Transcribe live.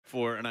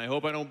for, and I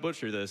hope I don't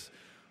butcher this,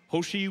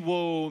 Hoshi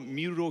wo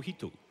Miru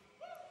Hito.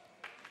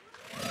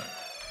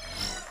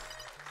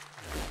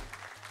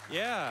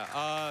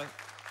 Yeah,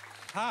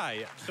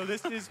 hi. So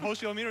this is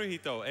Hoshi wo Miru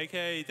Hito,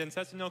 aka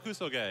Densetsu no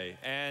Kusoge.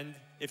 And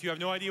if you have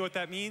no idea what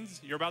that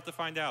means, you're about to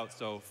find out.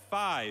 So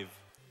 5,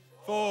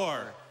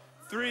 4,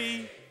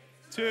 3,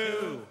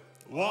 2,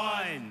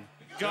 1,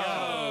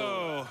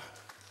 go!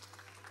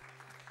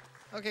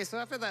 Okay, so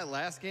after that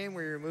last game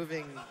where you're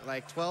moving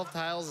like 12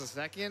 tiles a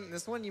second,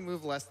 this one you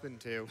move less than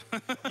 2.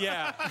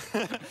 Yeah.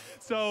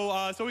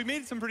 So we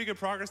made some pretty good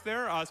progress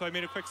there. So I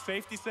made a quick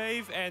safety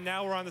save, and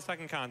now we're on the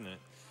second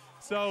continent.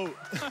 So,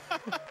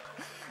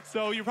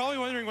 so you're probably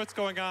wondering what's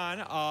going on.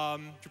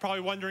 You're probably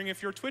wondering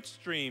if your Twitch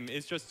stream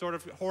is just sort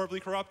of horribly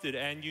corrupted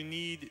and you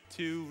need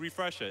to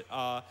refresh it.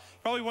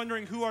 Probably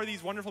wondering who are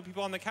these wonderful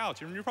people on the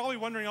couch. And you're probably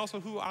wondering also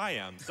who I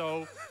am.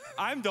 So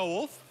I'm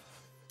dowolf.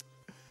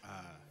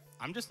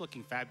 I'm just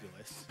looking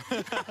fabulous.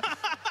 But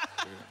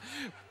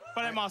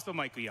I'm also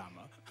MIke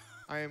Uyama.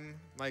 I'm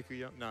MIke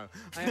Uyama. No,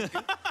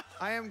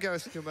 I am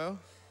GhostKumo.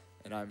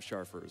 And I'm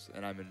Sharfers,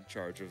 and I'm in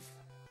charge of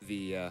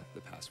the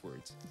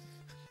passwords.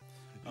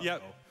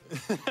 Yep.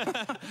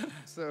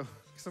 So,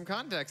 some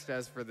context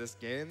as for this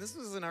game. This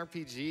was an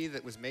RPG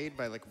that was made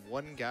by like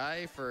one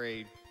guy for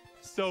a...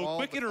 So,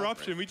 quick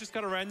interruption. We just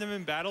got a random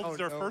in battle. This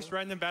is our first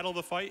random battle of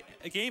the fight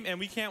game, and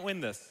we can't win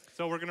this.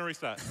 So we're going to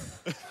reset.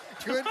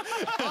 Good.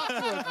 Off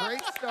to a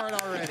great start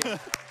already.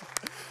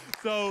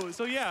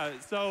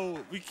 So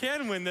we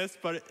can win this,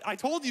 but I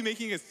told you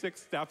making it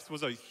 6 steps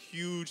was a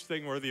huge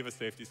thing worthy of a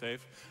safety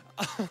save.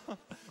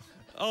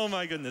 Oh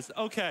my goodness.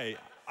 Okay.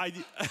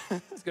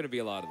 It's going to be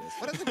a lot of this.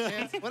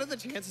 What are the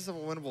chances of a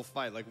winnable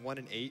fight? Like 1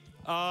 in 8?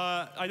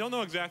 I don't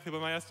know exactly, but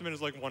my estimate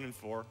is like 1 in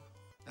 4.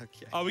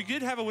 Okay. We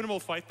did have a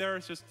winnable fight there.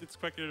 It's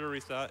quicker to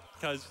reset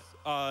because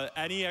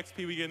any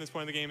XP we get in this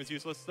point of the game is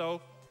useless.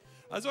 So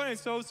as we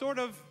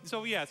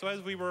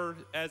were,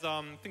 as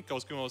I think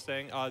GhostKumo was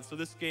saying, so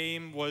this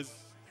game was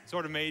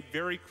sort of made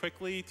very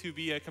quickly to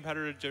be a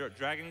competitor to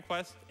Dragon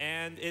Quest,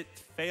 and it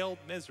failed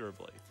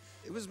miserably.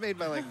 It was made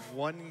by like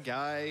one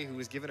guy who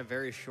was given a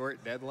very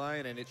short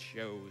deadline, and it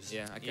shows.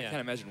 Yeah, I can't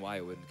imagine why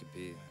it wouldn't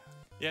compete.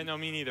 Yeah, no,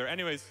 me neither.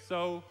 Anyways,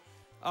 so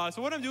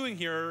what I'm doing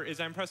here is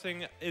so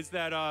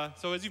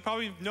as you're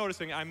probably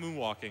noticing, I'm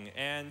moonwalking,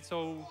 and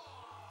so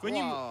when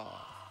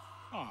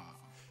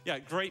yeah,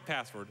 great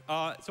password.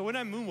 So when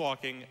I'm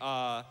moonwalking,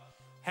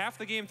 half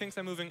the game thinks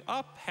I'm moving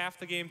up, half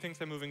the game thinks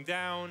I'm moving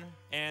down,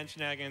 and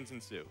shenanigans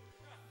ensue.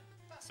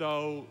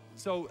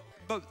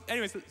 But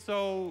anyways,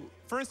 so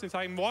for instance,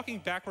 I'm walking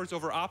backwards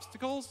over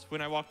obstacles.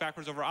 When I walk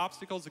backwards over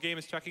obstacles, the game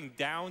is checking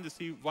down to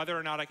see whether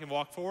or not I can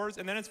walk forwards,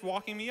 and then it's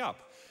walking me up.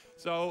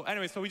 So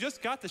anyway, so we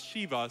just got the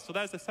Shiva, so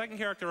that's the second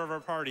character of our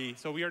party.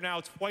 So we are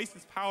now twice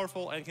as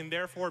powerful and can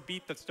therefore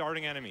beat the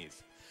starting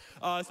enemies.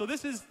 So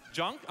this is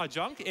a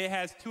junk. It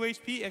has 2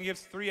 HP and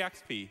gives 3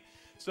 XP.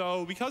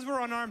 So because we're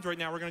unarmed right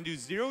now, we're going to do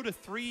 0 to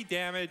 3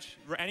 damage,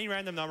 any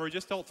random number. We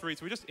just dealt 3,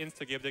 so we just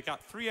insta-gived it.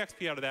 Got 3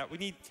 XP out of that. We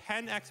need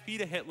 10 XP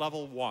to hit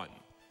level 1.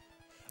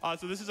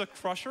 So this is a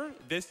Crusher.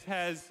 This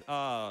has,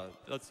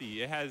 let's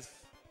see, it has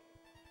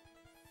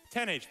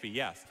 10 HP.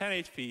 Yes,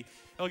 10 HP.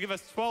 It'll give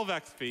us 12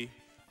 XP.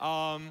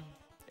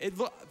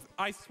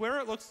 I swear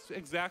it looks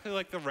exactly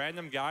like the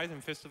random guys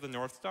in Fist of the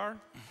North Star.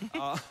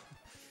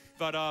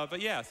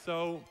 But yeah,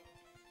 so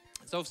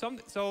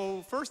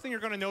first thing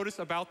you're going to notice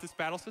about this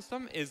battle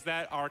system is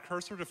that our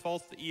cursor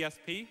defaults to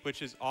ESP,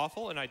 which is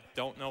awful, and I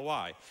don't know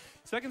why.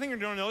 Second thing you're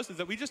going to notice is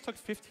that we just took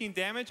 15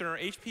 damage, and our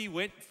HP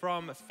went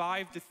from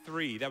 5 to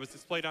 3. That was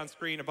displayed on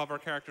screen above our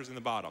characters in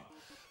the bottom.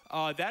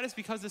 That is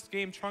because this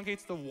game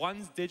truncates the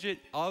 1s digit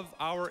of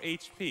our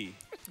HP.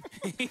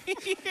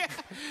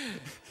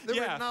 There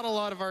were not a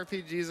lot of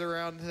RPGs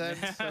around then,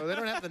 so they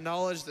don't have the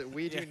knowledge that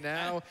we do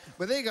now,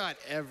 but they got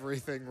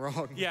everything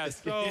wrong. Yeah,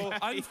 so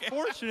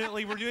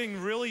unfortunately, we're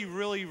doing really,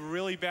 really,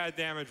 really bad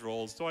damage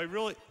rolls. So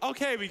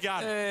okay, we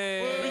got it.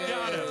 Hey. We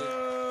got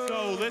it.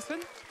 So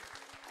listen,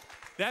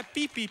 that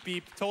beep, beep,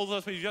 beep told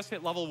us we just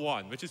hit level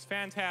 1, which is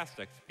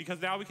fantastic,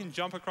 because now we can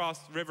jump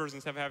across rivers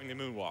instead of having to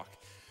moonwalk.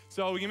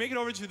 So we can make it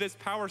over to this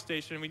power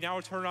station. We now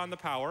turn on the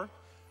power.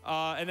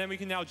 And then we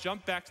can now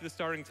jump back to the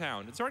starting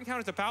town. The starting town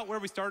is about where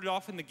we started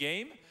off in the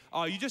game.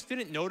 You just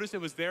didn't notice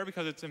it was there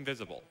because it's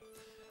invisible.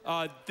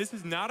 This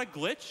is not a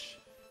glitch.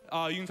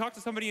 You can talk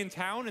to somebody in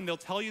town and they'll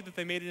tell you that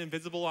they made it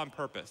invisible on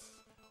purpose.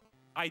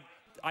 I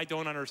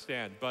don't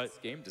understand, but... It's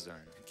game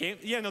design.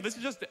 This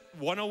is just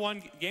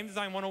 101, game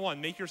design 101.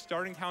 Make your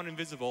starting town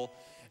invisible.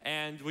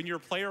 And when your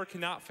player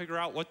cannot figure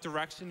out what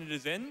direction it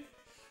is in,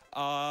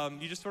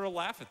 you just sort of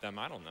laugh at them.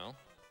 I don't know.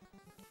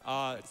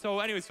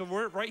 So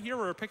we're right here.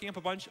 We're picking up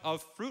a bunch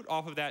of fruit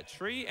off of that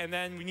tree, and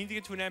then we need to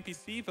get to an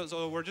NPC.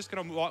 So we're just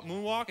going to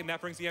moonwalk, and that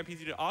brings the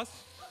NPC to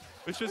us,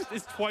 which just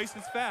is twice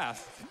as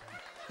fast.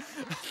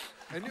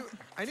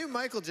 I knew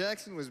Michael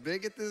Jackson was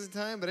big at this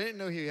time, but I didn't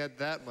know he had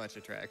that much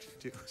attraction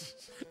to.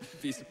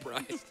 Be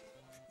surprised.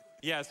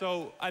 Yeah.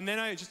 And then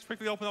I just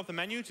quickly open up the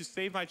menu to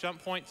save my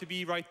jump point to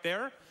be right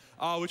there.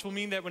 which will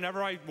mean that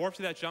whenever I warp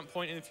to that jump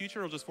point in the future,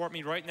 it'll just warp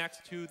me right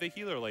next to the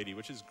healer lady,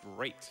 which is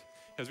great,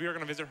 because we are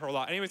going to visit her a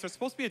lot. Anyways, there's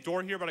supposed to be a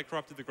door here, but I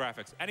corrupted the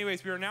graphics.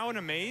 Anyways, we are now in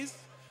a maze.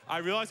 I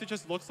realize it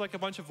just looks like a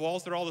bunch of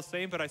walls that are all the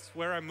same, but I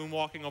swear I'm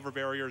moonwalking over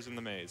barriers in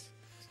the maze.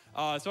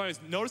 So anyways,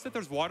 notice that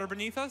there's water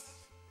beneath us,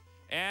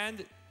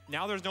 and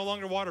now there's no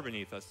longer water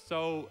beneath us.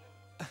 So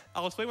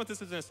I'll explain what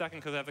this is in a second,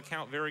 because I have to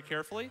count very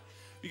carefully,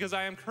 because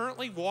I am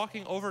currently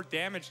walking over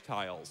damage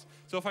tiles.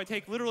 So if I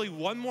take literally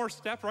one more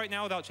step right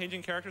now without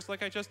changing characters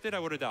like I just did, I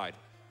would have died.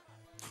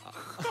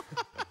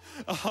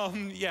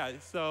 Yeah,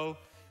 so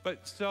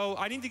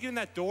I need to get in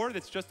that door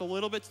that's just a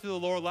little bit to the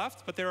lower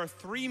left, but there are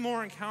 3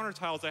 more encounter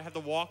tiles I have to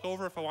walk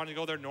over if I want to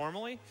go there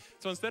normally.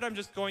 So instead, I'm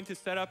just going to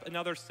set up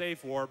another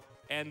save warp,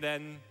 and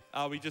then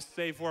we just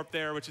save warp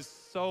there, which is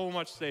so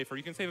much safer.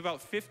 You can save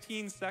about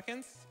 15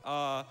 seconds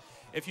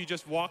if you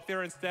just walk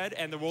there instead,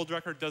 and the world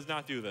record does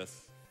not do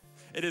this.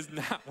 It is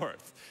not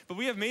worth. But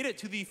we have made it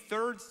to the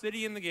 3rd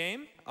city in the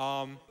game.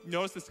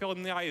 Notice the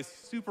skeleton guy is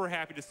super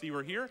happy to see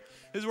we're here.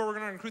 This is where we're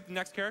going to recruit the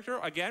next character.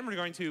 Again, we're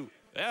going to,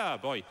 yeah,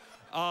 boy.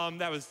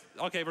 That was,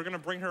 okay, we're going to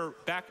bring her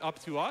back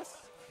up to us.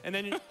 And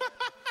then,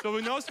 so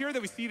we notice here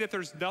that we see that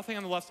there's nothing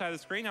on the left side of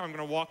the screen. Now I'm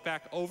going to walk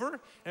back over, and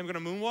I'm going to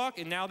moonwalk,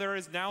 and now there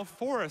is now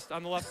forest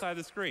on the left side of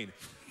the screen.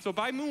 So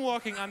by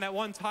moonwalking on that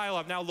one tile,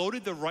 I've now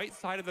loaded the right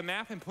side of the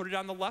map and put it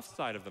on the left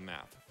side of the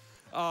map.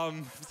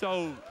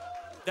 So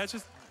that's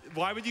just,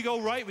 why would you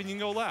go right when you can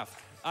go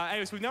left?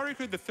 Anyways, we've now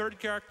recruited the 3rd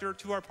character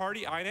to our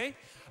party, Aine.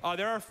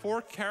 There are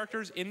 4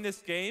 characters in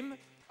this game,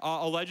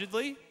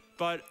 allegedly,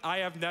 but I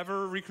have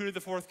never recruited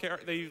the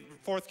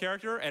 4th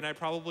character, and I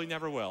probably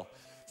never will.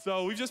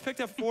 So we've just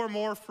picked up 4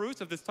 more fruits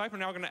of this type. We're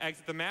now going to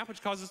exit the map,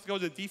 which causes us to go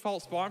to the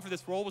default spawn for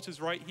this role, which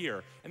is right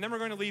here. And then we're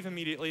going to leave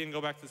immediately and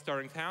go back to the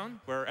starting town,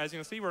 where, as you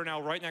can see, we're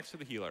now right next to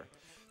the healer.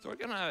 So we're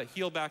going to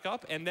heal back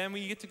up, and then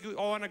we get to go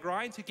on a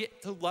grind to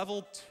get to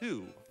level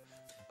 2.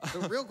 So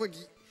real quick,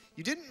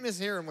 you didn't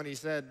mishear him when he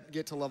said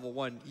get to level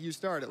 1. You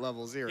start at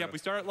level 0. Yep, we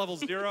start at level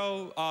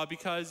 0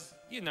 because,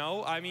 you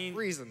know, I mean,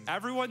 Reasons.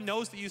 Everyone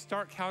knows that you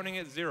start counting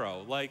at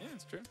 0. Like, Yeah,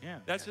 that's true. Yeah.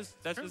 that's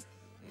just,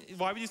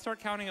 why would you start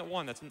counting at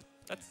 1? That's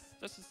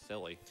just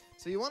silly.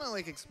 So you want to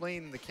like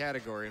explain the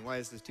category and why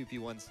is this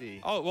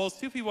 2P1C? Oh, well, it's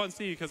 2P1C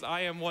because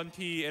I am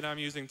 1P and I'm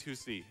using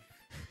 2C.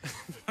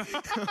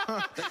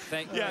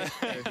 Thank you.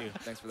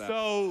 Thanks for that.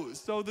 So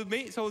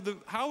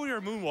how we are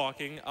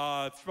moonwalking,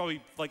 to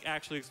probably like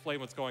actually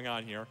explain what's going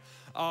on here,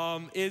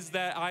 is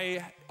that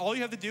all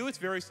you have to do, it's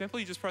very simple.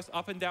 You just press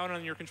up and down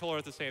on your controller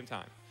at the same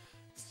time.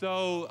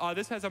 So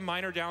this has a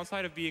minor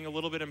downside of being a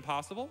little bit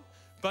impossible.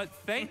 But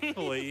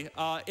thankfully,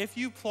 if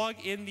you plug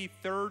in the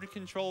 3rd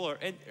controller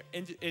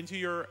into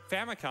your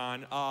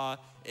Famicom,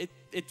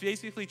 it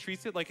basically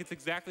treats it like it's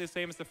exactly the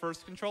same as the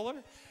 1st controller,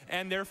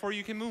 and therefore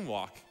you can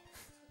moonwalk.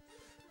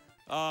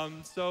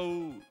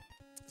 So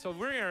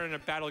we're in a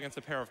battle against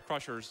a pair of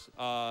crushers.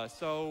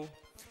 So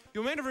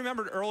you may have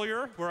remembered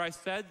earlier where I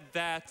said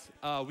that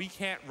we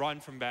can't run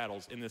from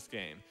battles in this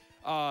game.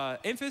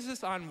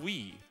 Emphasis on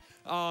we.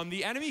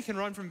 The enemy can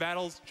run from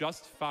battles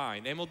just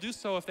fine, and will do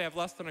so if they have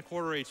less than a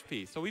quarter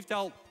HP. So we've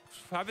dealt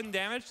 7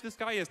 damage. This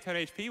guy has 10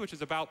 HP, which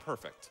is about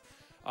perfect.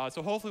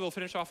 So hopefully we'll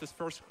finish off this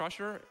first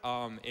crusher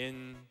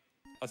in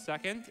a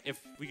second. If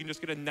we can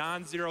just get a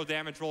non-zero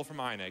damage roll from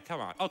Aine.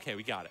 Come on. Okay,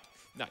 we got it.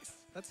 Nice.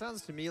 That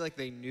sounds to me like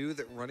they knew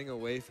that running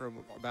away from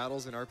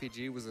battles in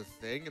RPG was a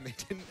thing, and they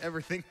didn't ever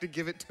think to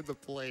give it to the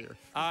player.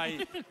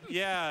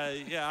 Yeah,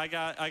 I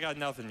got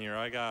nothing here.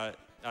 I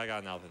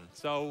got nothing.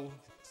 So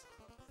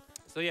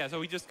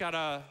we just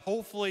gotta,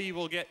 hopefully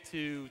we'll get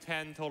to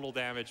 10 total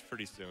damage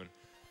pretty soon.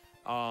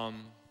 Yeah,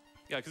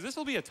 because this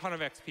will be a ton of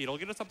XP. It'll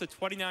get us up to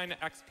 29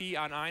 XP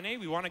on Aine.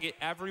 We want to get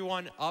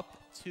everyone up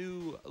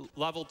to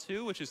level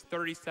 2, which is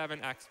 37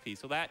 XP.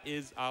 So that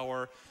is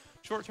our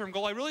short-term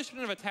goal. I really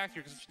shouldn't have attacked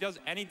her, because if she does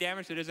any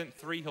damage that isn't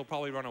 3, he'll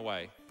probably run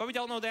away. But we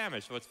dealt no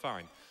damage, so it's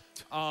fine.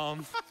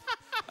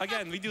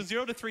 Again, we do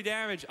 0 to 3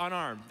 damage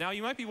unarmed. Now,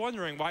 you might be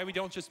wondering why we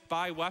don't just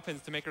buy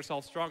weapons to make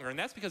ourselves stronger, and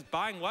that's because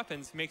buying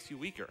weapons makes you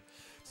weaker.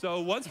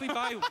 So once we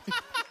buy...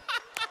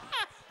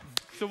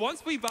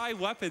 once we buy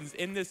weapons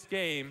in this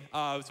game,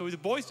 so the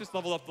boys just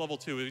leveled up to level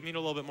 2. We need a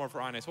little bit more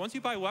for Aine. So once you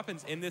buy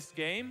weapons in this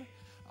game,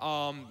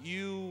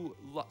 you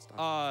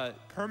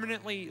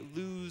permanently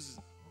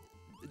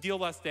deal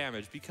less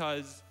damage,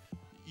 because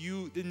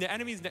the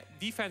enemy's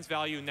defense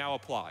value now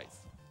applies.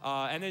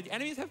 And the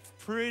enemies have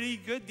pretty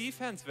good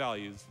defense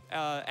values.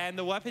 And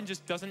the weapon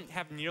just doesn't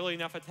have nearly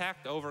enough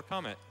attack to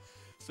overcome it.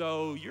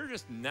 So you're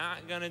just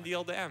not going to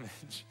deal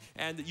damage.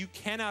 And you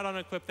cannot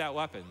unequip that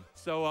weapon.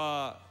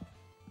 So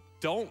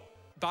don't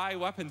buy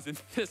weapons in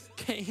this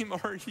game,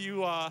 or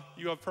you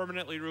have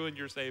permanently ruined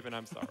your save, and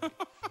I'm sorry.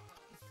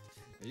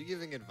 Are you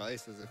giving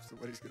advice as if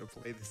somebody's going to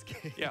play this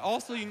game? Yeah,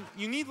 also,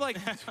 you need like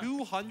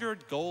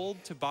 200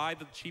 gold to buy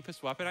the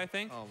cheapest weapon, I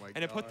think. Oh my God.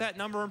 And to put that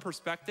number in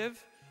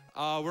perspective,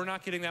 we're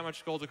not getting that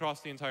much gold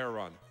across the entire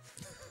run.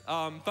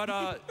 But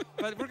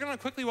we're going to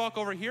quickly walk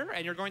over here,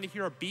 and you're going to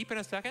hear a beep in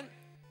a second.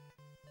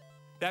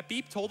 that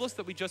beep told us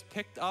that we just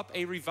picked up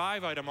a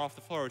revive item off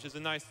the floor, which is a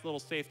nice little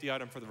safety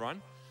item for the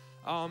run.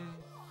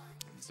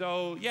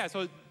 So yeah,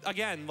 so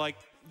again, like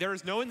there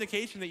is no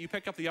indication that you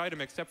picked up the item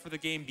except for the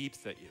game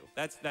beeps at you.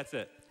 That's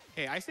it.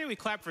 Hey, I say we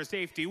clap for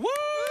safety. Woo!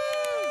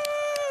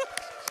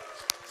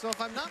 So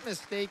if I'm not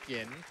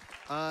mistaken,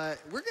 we're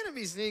going to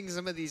be seeing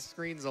some of these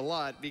screens a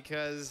lot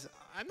because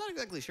I'm not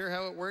exactly sure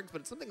how it works,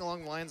 but it's something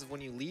along the lines of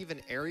when you leave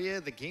an area,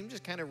 the game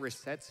just kind of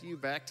resets you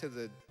back to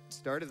the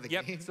start of the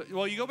game. So,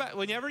 well, you go back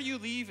whenever you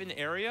leave an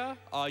area.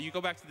 You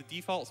go back to the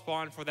default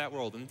spawn for that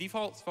world, and the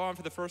default spawn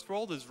for the first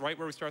world is right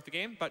where we start the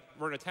game. But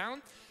we're in a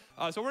town,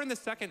 so we're in the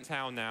second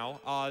town now.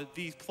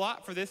 The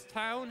plot for this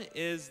town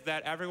is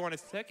that everyone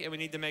is sick, and we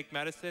need to make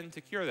medicine to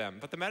cure them.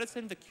 But the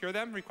medicine to cure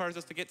them requires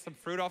us to get some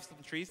fruit off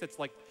some trees. That's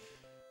like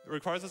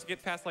requires us to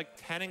get past like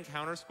 10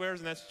 encounter squares,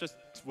 and that's just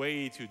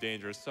way too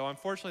dangerous. So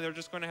unfortunately, they're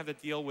just going to have to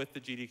deal with the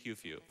GDQ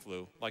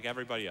flu, like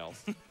everybody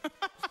else.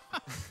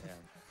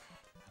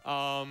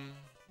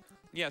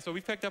 Yeah, so we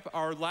picked up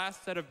our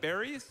last set of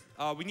berries.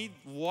 We need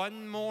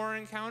one more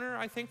encounter,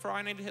 I think, for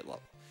INA to hit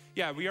level.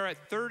 Yeah, we are at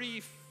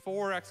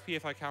 34 XP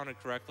if I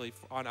counted correctly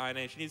on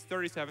INA. She needs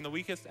 37. The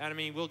weakest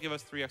enemy will give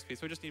us 3 XP, so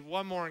we just need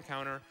one more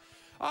encounter.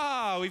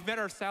 We've met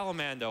our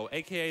Salamando,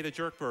 aka the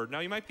jerk bird. Now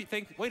you might be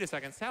thinking, wait a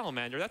second,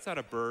 Salamander, that's not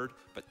a bird.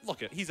 But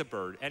look, he's a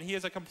bird, and he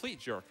is a complete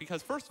jerk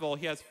because first of all,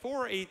 he has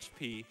 4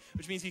 HP,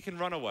 which means he can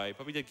run away,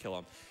 but we did kill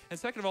him. And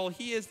second of all,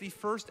 he is the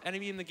first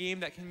enemy in the game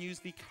that can use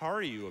the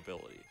Karyu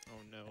ability. Oh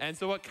no. And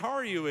so what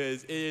Karyu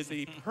is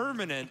a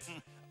permanent,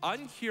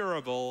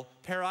 uncurable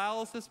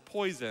paralysis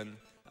poison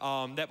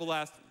that will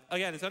last,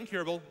 again, it's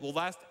uncurable, will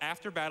last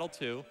after battle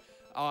too.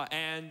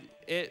 And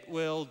it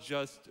will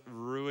just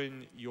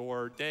ruin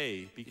your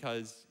day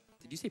because...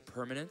 Did you say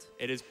permanent?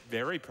 It is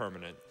very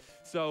permanent.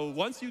 So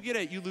once you get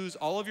it, you lose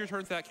all of your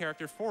turns to that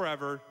character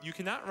forever. You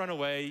cannot run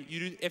away.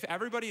 If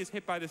everybody is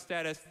hit by the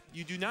status,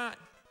 you do not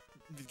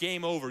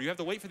game over. You have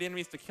to wait for the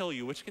enemies to kill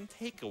you, which can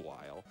take a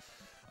while.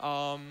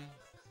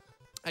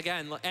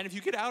 Again, and if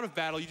you get out of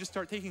battle, you just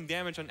start taking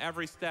damage on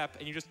every step,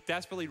 and you just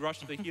desperately rush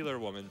to the healer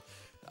woman.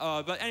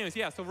 But anyways,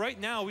 yeah, so right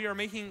now we are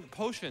making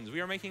potions.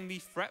 We are making the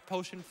Fret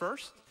Potion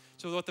first.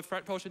 So what the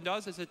Fret Potion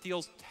does is it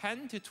deals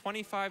 10 to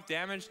 25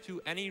 damage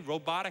to any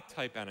robotic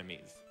type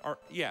enemies.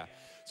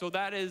 So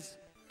that is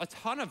a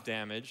ton of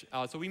damage.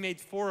 So we made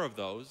 4 of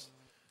those.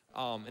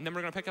 And then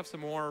we're gonna pick up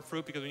some more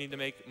fruit because we need to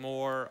make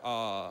more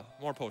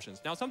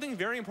potions. Now, something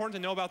very important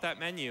to know about that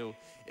menu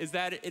is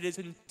that it is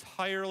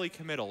entirely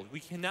committal.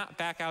 We cannot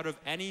back out of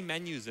any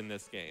menus in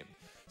this game.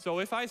 So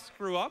if I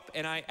screw up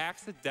and I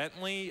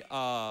accidentally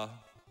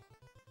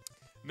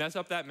mess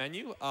up that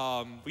menu,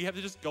 we have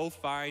to just go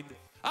find...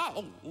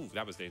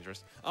 that was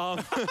dangerous.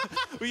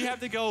 We have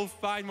to go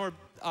find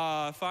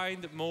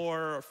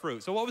more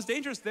fruit. So what was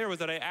dangerous there was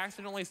that I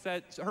accidentally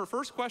said, her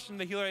first question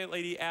the healer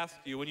lady asked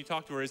you when you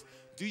talk to her is,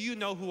 do you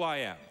know who I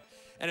am?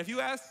 And if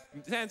you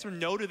answer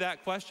no to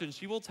that question,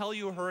 she will tell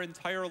you her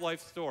entire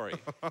life story.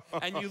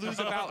 And you lose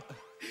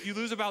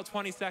about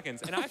 20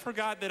 seconds. And I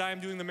forgot that I'm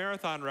doing the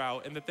marathon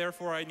route and that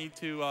therefore I need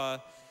to,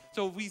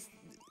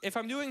 if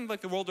I'm doing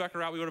like the world record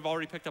route, we would have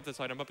already picked up this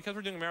item. But because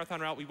we're doing a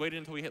marathon route, we waited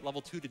until we hit level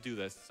 2 to do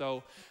this.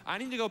 So I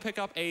need to go pick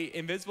up a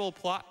invisible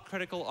plot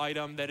critical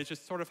item that is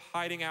just sort of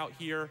hiding out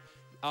here.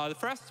 The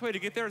fastest way to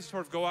get there is to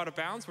sort of go out of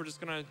bounds. We're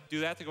just gonna do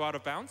that to go out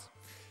of bounds.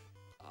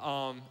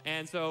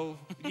 And so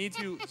we need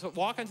to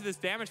walk onto this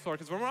damage floor,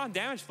 because when we're on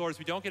damage floors,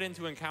 we don't get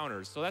into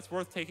encounters. So that's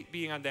worth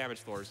being on damage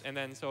floors. And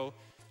then so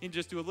you need to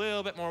just do a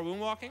little bit more wound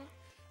walking.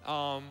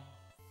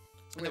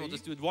 And then we'll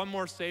just do one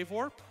more save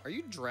warp. Are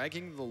you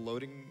dragging the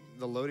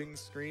loading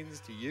screens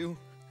to you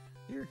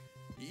here?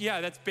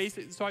 Yeah, that's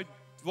basic. So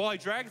I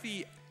drag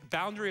the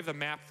boundary of the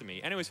map to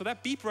me. Anyway, so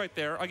that beep right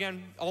there,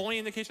 again, only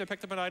indication I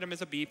picked up an item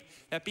is a beep.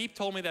 That beep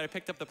told me that I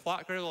picked up the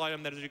plot critical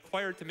item that is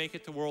required to make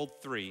it to World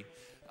 3.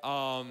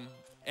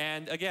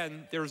 And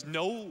again, there's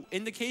no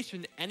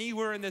indication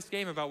anywhere in this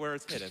game about where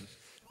it's hidden.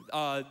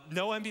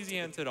 No NPC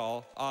hints at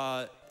all.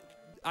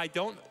 I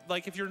don't,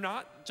 like, if you're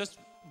not just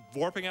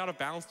warping out of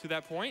bounds to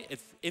that point,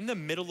 it's in the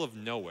middle of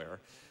nowhere.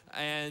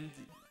 And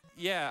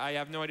yeah, I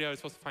have no idea how I was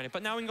supposed to find it.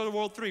 But now we can go to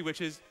World 3,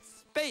 which is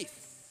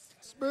space.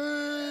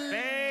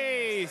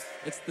 Space!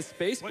 It's the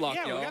space block,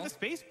 yeah, y'all. we got the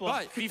space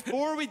block. But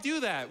before we do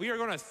that, we are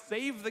going to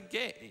save the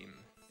game.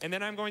 And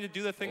then I'm going to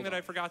do the thing that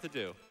I forgot to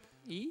do.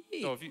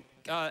 So if you,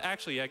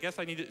 actually, I guess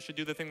I should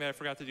do the thing that I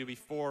forgot to do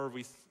before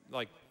we,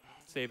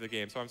 save the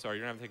game. So I'm sorry,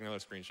 you're going to have to take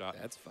another screenshot.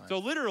 That's fine. So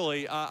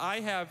literally, I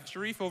have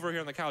Sharif over here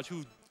on the couch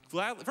who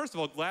first of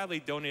all,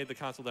 gladly donated the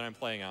console that I'm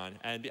playing on.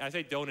 And I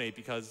say donate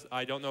because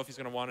I don't know if he's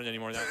going to want it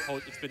anymore.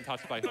 It's been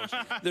touched by Hoshi.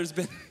 It's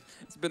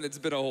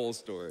been a whole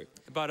story.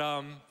 But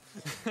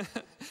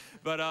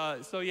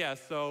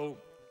so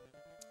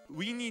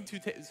we need to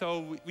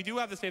we do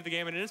have to save the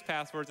game, and it is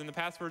passwords, and the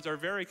passwords are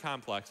very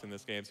complex in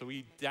this game. So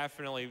we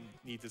definitely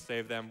need to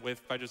save them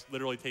by just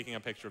literally taking a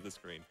picture of the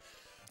screen.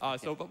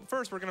 But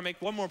first, we're going to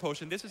make one more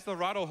potion. This is the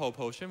Radoho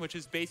potion, which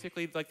is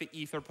basically like the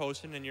ether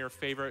potion in your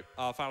favorite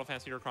Final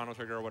Fantasy or Chrono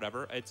Trigger or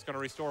whatever. It's going to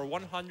restore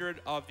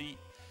 100 of the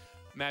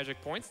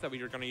magic points that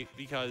we are going to,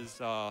 because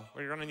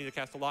we're going to need to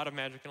cast a lot of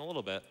magic in a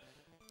little bit.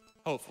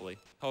 Hopefully.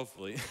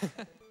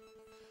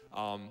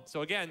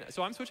 So again,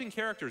 I'm switching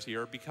characters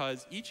here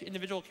because each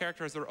individual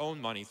character has their own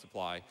money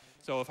supply.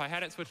 So if I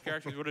hadn't switched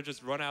characters, we would have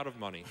just run out of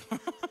money.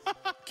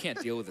 Can't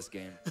deal with this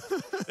game.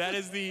 That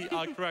is the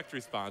correct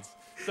response.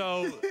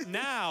 So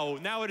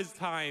now it is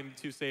time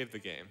to save the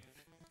game.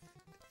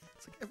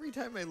 It's like every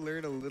time I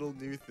learn a little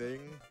new thing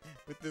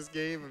with this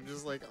game, I'm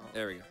just like, oh,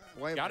 There we go.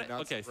 why am Got I it?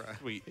 not Okay, surprised?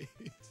 sweet.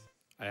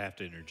 I have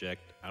to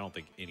interject. I don't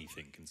think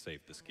anything can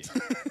save this game.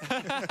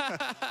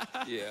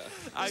 Yeah.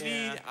 I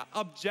mean,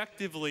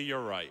 objectively,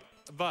 you're right.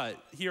 But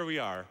here we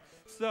are.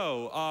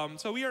 So,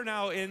 so we are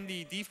now in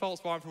the default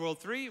spawn for World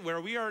 3,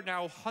 where we are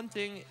now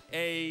hunting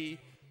a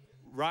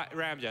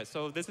ramjet.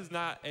 So this is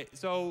not,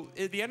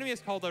 the enemy is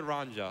called a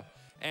ranja.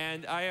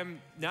 And I am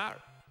not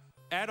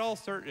at all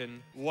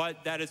certain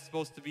what that is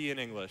supposed to be in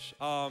English.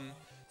 So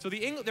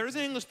there is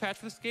an English patch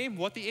for this game.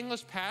 What the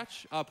English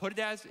patch put it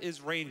as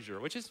is Ranger,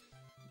 which is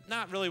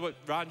not really what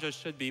Ranja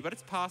should be, but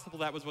it's possible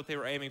that was what they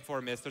were aiming for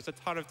and missed. There's a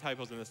ton of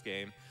typos in this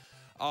game.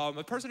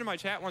 A person in my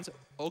chat wants,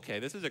 okay,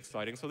 this is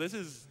exciting. So this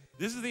is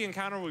the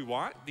encounter we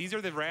want. These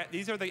are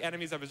the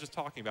enemies I was just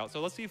talking about. So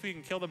let's see if we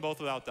can kill them both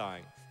without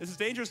dying. This is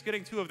dangerous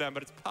getting 2 of them,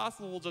 but it's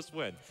possible we'll just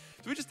win.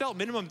 So we just dealt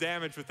minimum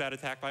damage with that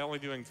attack by only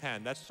doing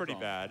 10. That's pretty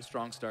bad.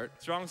 Strong start.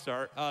 Strong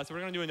start. So we're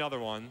gonna do another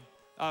one.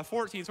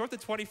 14, so we're up to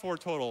 24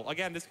 total.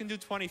 Again, this can do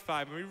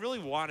 25, and we really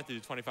want it to do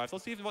 25. So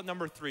let's see what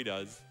number 3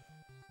 does.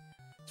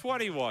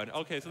 21.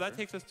 Okay, so that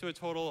takes us to a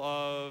total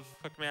of,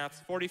 quick maths,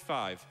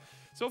 45.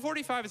 So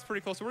 45 is pretty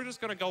close, so we're just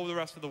going to go the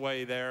rest of the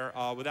way there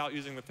without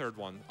using the third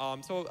one.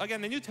 So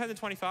again, the new 10 to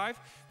 25,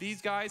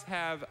 these guys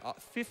have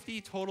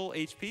 50 total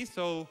HP,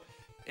 so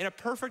in a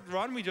perfect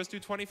run, we just do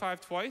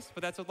 25 twice,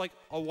 but that's like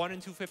a 1 in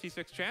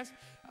 256 chance.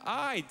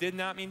 I did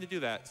not mean to do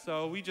that,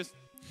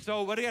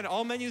 but again,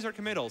 all menus are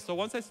committal. So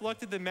once I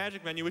selected the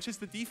magic menu, which is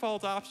the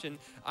default option,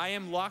 I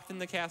am locked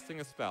into casting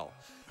a spell.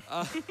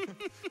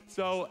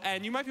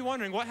 And you might be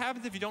wondering, what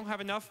happens if you don't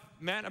have enough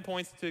mana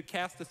points to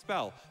cast a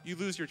spell? You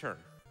lose your turn.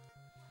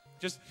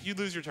 You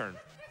lose your turn.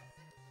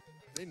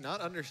 Do they not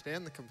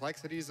understand the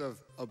complexities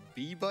of a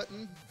B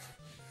button?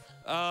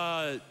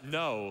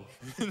 No.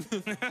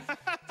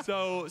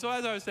 So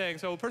as I was saying,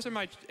 a person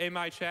in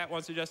my chat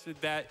once suggested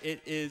that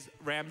it is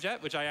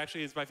ramjet, which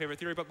actually is my favorite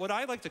theory, but what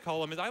I like to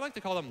call them is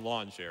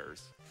lawn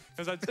chairs.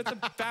 Because that's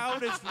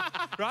about as,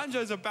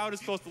 Ranja is about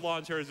as close to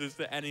lawn chairs as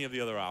to any of the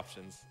other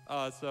options.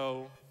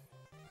 So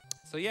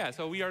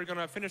we are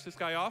gonna finish this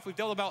guy off. We've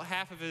dealt about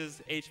half of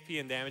his HP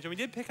and damage, and we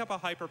did pick up a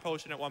hyper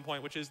potion at one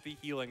point, which is the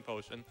healing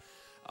potion.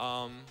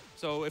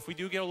 So if we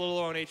do get a little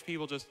low on HP,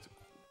 we'll just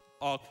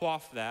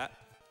quaff that,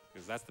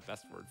 because that's the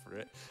best word for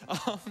it.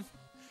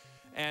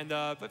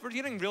 But we're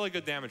getting really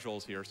good damage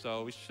rolls here,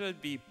 so we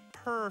should be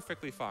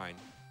perfectly fine.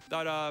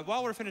 But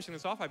while we're finishing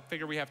this off, I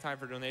figure we have time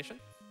for a donation.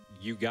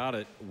 You got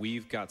it.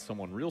 We've got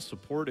someone real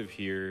supportive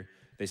here.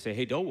 They say,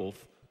 hey, dowolf,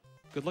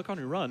 good luck on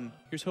your run.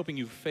 Here's hoping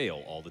you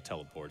fail all the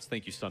teleports.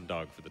 Thank you,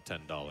 Sundog, for the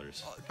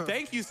 $10.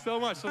 Thank you so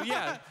much. So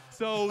yeah,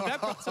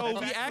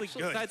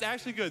 that's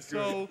actually good.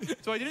 So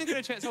I didn't get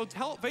a chance. So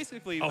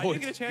basically, I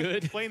didn't get a chance to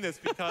explain this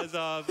because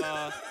of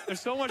there's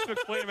so much to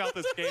explain about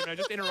this game, and I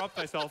just interrupt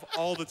myself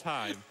all the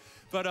time.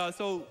 But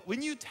so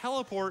when you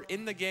teleport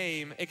in the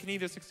game, it can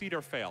either succeed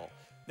or fail.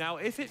 Now,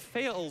 if it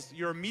fails,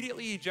 you're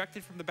immediately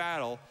ejected from the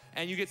battle,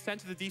 and you get sent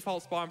to the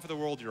default spawn for the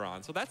world you're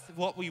on. So that's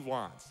what we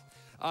want.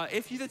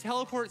 If the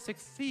teleport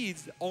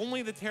succeeds,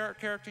 only the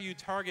character you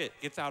target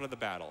gets out of the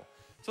battle.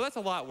 So that's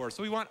a lot worse.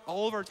 So we want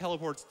all of our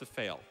teleports to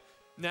fail.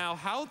 Now,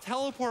 how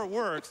teleport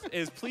works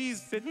is,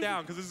 please sit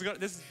down, because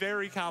this is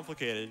very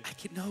complicated.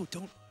 No,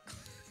 don't.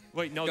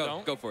 Wait, no,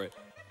 don't? Go for it.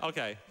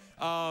 Okay.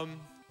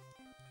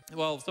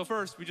 Well, so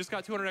first, we just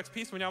got 200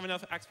 XP, so we now have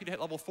enough XP to hit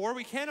level 4.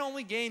 We can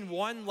only gain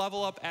 1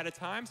 level up at a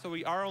time, so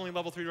we are only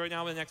level 3 right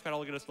now, and the next battle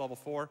will get us to level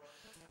 4.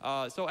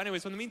 So anyway,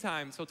 so in the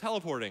meantime,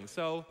 teleporting.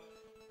 So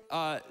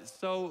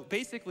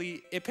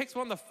basically, it picks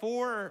one of the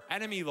 4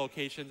 enemy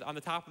locations on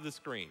the top of the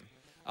screen.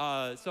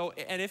 And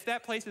if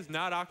that place is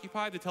not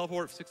occupied, the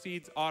teleport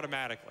succeeds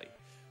automatically.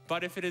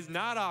 But if it is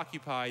not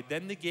occupied,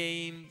 then the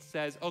game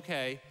says,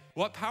 okay,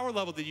 what power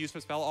level did you use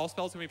for spell? All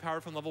spells can be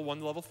powered from level 1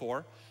 to level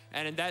 4,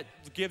 and that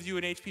gives you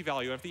an HP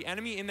value. And if the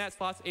enemy in that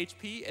slot's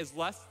HP is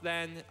less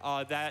than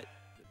that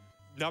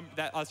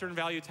certain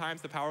value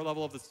times the power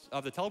level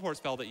of the teleport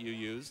spell that you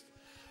used,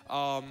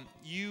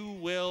 you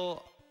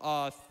will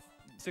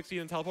succeed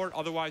in teleport.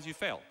 Otherwise, you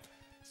fail.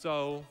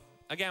 So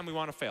again, we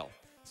want to fail.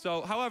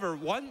 So, however,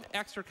 one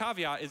extra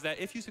caveat is that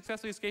if you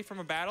successfully escape from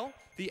a battle,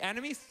 the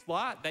enemy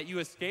slot that you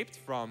escaped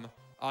from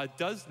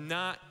does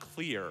not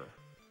clear.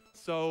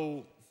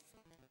 So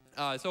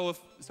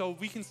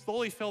we can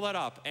slowly fill that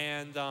up,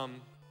 and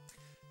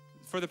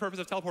for the purpose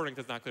of teleporting, it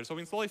does not clear. So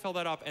we can slowly fill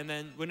that up, and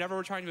then whenever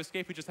we're trying to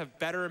escape, we just have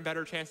better and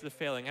better chances of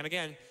failing. And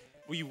again,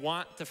 we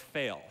want to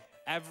fail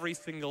every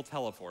single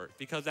teleport,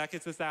 because that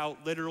gets us out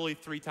literally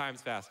 3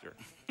 times faster.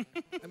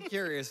 I'm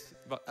curious,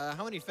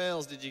 how many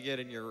fails did you get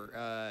in your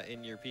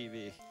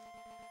PV?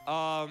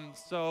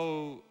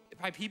 So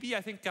my PB,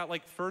 I think, got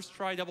like first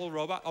try double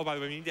robot. Oh, by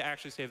the way, we need to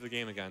actually save the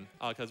game again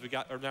because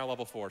we're now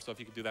level 4. So if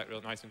you could do that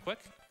real nice and quick.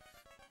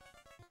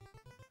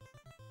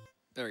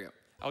 There we go.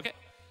 Okay.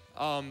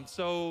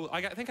 So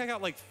I think I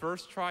got like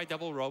first try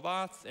double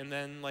robots, and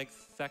then like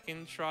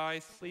second try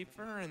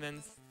sleeper, and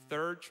then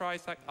third try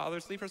other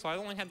sleeper. So I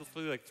only had to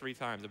flee like 3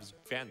 times. It was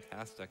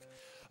fantastic.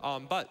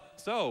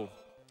 So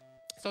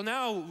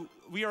now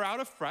we are out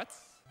of threats.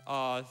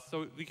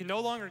 So we can no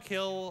longer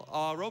kill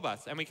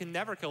robots, and we can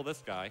never kill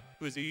this guy,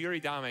 who is a Yuri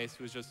Dames,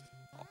 who is just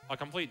a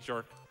complete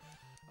jerk.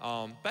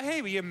 But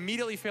hey, we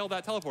immediately failed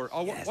that teleport.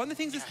 One of the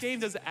things this game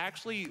does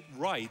actually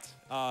right,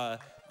 a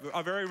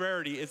very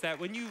rarity, is that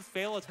when you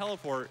fail a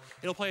teleport,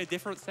 it'll play a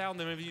different sound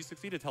than if you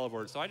succeed a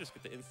teleport. So I just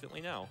get to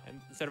instantly know,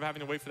 and instead of having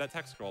to wait for that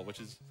text scroll,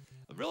 which is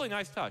a really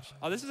nice touch.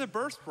 This is a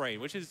burst brain,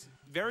 which is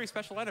a very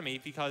special enemy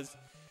because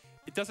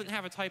it doesn't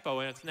have a typo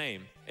in its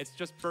name. It's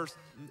just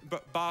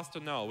boss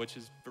to no, which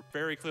is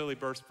very clearly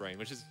burst brain,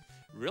 which is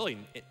really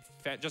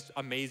just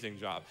amazing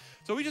job.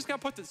 So we just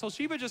got so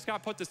Shiba just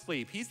got put to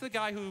sleep. He's the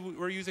guy who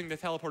we're using to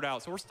teleport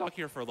out. So we're stuck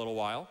here for a little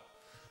while.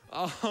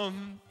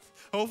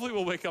 Hopefully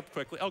we'll wake up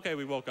quickly. Okay,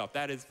 we woke up.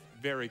 That is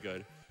very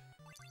good.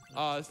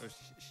 So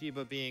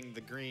Shiba being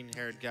the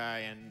green-haired guy,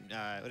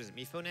 and what is it,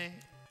 Mifune?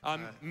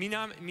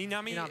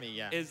 Minami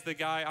yeah. is the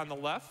guy on the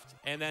left,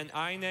 and then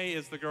Aine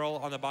is the girl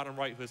on the bottom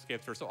right who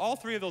escaped her. So all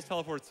 3 of those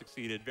teleports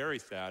succeeded. Very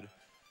sad.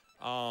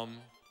 I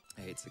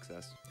hate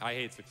success. I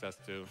hate success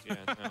too. Yeah,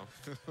 no.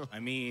 I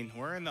mean,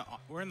 we're in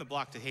the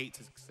block to hate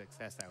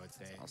success, I would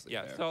say. Honestly,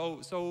 Yeah.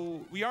 fair.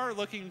 So we are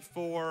looking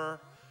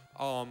for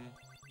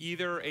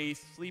either a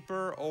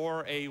sleeper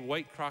or a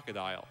white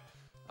crocodile.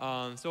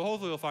 So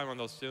hopefully we'll find one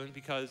of those soon,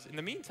 because in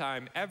the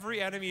meantime,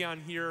 every enemy on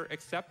here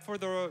except for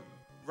the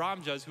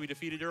Ramjas, who we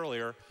defeated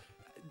earlier,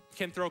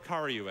 can throw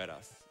Karyu at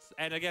us.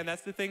 And again,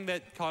 that's the thing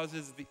that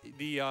causes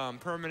the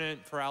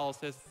permanent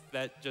paralysis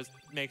that just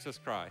makes us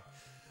cry.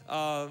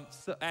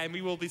 And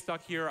we will be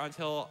stuck here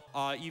until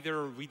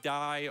either we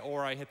die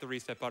or I hit the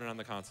reset button on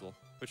the console,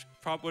 which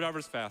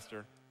whatever's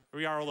faster.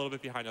 We are a little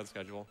bit behind on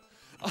schedule.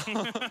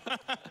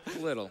 A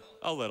little.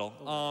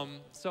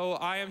 So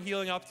I am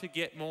healing up to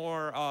get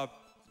more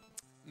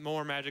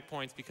magic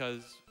points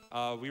because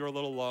we were a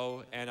little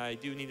low, and I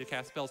do need to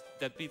cast spells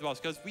that beat the boss,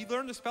 because we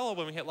learned a spell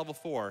when we hit level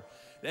 4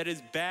 that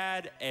is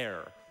bad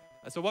air.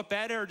 So what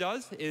bad air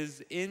does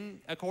is,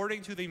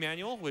 according to the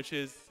manual, which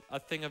is a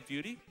thing of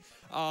beauty,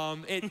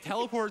 it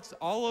teleports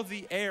all of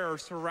the air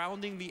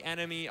surrounding the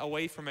enemy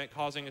away from it,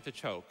 causing it to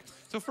choke.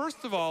 So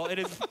first of all, it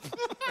is...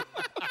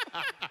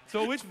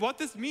 what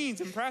this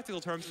means in practical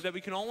terms is that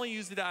we can only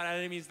use it on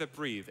enemies that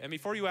breathe. And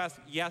before you ask,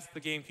 yes, the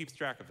game keeps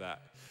track of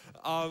that.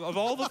 Of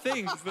all the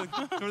things for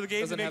the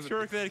game to make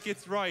sure that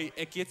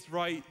it gets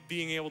right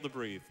being able to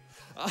breathe.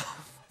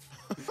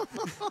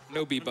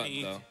 No B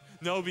button, though.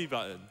 No B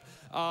button.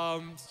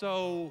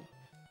 So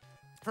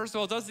first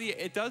of all,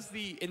 it does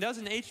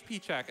an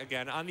HP check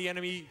again on the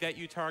enemy that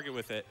you target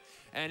with it.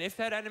 And if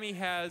that enemy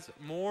has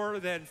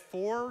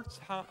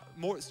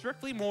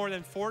strictly more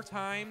than 4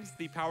 times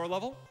the power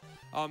level,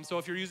 so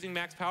if you're using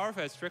max power, if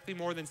it has strictly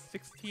more than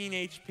 16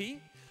 HP,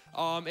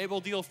 it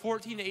will deal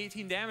 14 to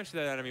 18 damage to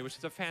that enemy, which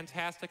is a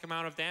fantastic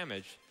amount of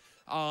damage.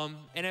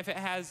 And if it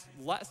has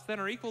less than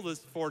or equal to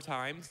 4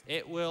 times,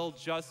 it will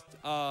just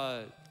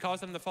cause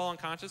them to fall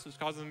unconscious, which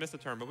causes them to miss a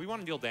turn. But we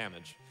want to deal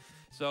damage.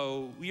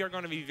 So we are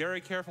going to be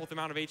very careful with the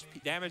amount of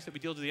HP damage that we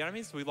deal to the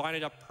enemies, so we line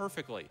it up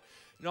perfectly.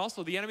 And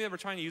also, the enemy that we're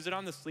trying to use it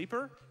on, the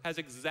sleeper, has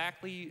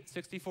exactly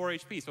 64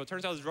 HP. So it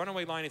turns out his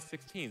runaway line is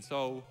 16.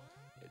 So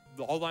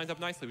it all lines up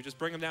nicely. We just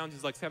bring him down to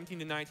like 17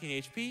 to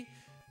 19 HP.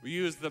 We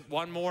use the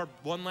one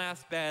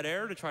last bad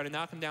air to try to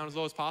knock him down as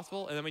low as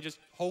possible, and then we just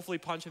hopefully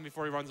punch him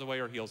before he runs away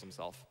or heals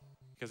himself,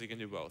 because he can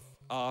do both.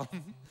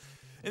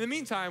 In the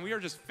meantime, we are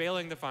just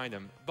failing to find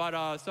him.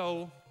 But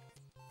so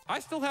I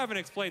still haven't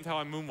explained how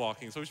I'm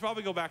moonwalking, so we should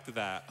probably go back to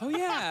that. Oh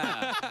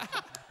yeah.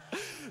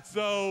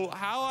 So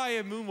how I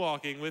am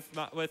moonwalking with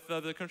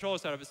the controller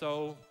setup.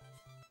 So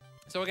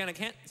again,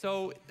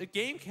 so the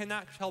game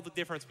cannot tell the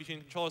difference between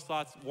controller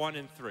slots 1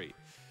 and 3.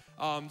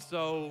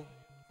 So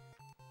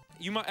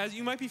you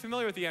might be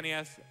familiar with the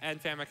NES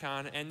and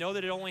Famicom and know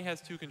that it only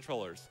has 2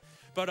 controllers.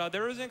 But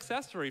there is an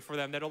accessory for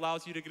them that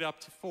allows you to get up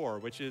to 4,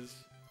 which is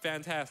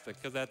fantastic,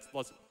 because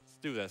let's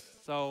do this.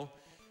 So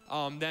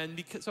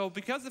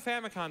because the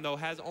Famicom though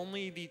has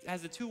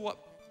the 2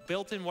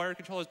 built-in wired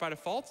controllers by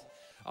default,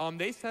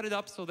 they set it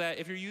up so that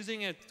if you're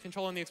using a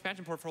controller in the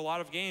expansion port for a lot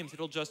of games,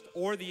 it'll just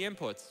OR the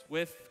inputs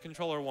with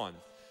controller 1.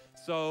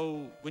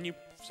 So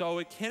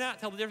it cannot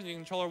tell the difference between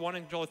controller 1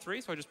 and controller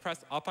 3, so I just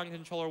press up on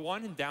controller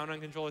 1 and down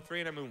on controller 3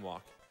 and I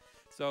moonwalk.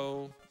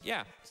 So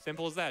yeah,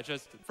 simple as that.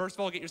 Just first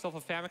of all, get yourself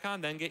a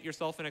Famicom, then get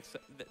yourself an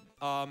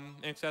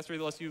accessory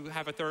that lets you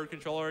have a 3rd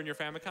controller in your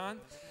Famicom,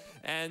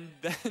 and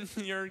then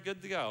you're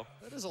good to go.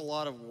 That is a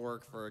lot of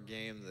work for a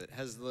game that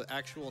has the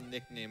actual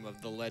nickname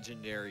of the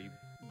legendary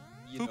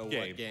Poop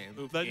game.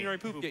 Legendary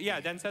poop game.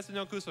 Yeah, Densetsu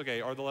no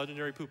Kusoge, or the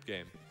legendary poop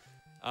game.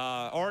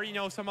 Or,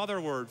 some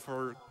other word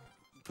for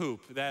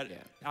poop that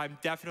I'm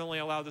definitely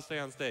allowed to say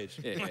on stage.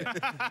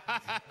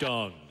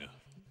 Dung.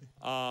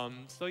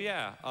 So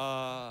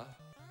yeah.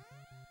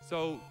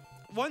 So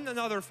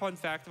another fun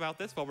fact about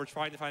this, while we're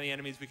trying to find the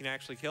enemies we can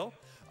actually kill.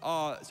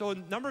 So a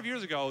number of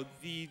years ago,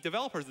 the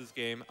developers of this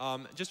game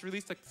just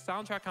released a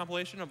soundtrack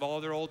compilation of all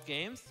of their old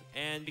games,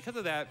 and because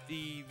of that,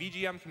 the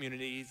VGM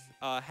communities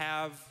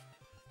have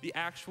the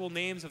actual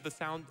names of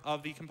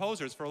the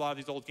composers for a lot of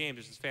these old games,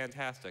 which is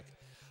fantastic.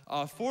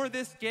 For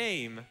this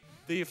game,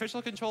 the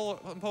official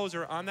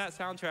composer on that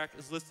soundtrack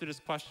is listed as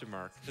question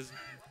mark, because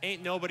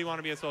ain't nobody want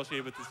to be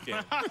associated with this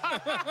game.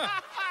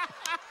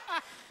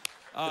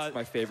 That's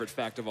my favorite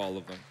fact of all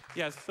of them.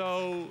 Yes,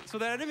 so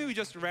that enemy we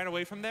just ran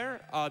away from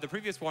there, the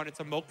previous one, it's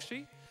a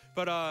Moxie.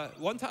 But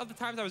one of the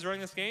times I was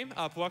running this game,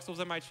 Puexel was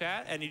in my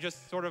chat, and he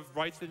just sort of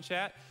writes in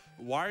chat,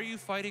 "Why are you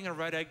fighting a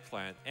red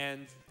eggplant?"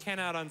 And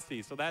cannot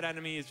unsee. So that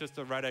enemy is just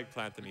a red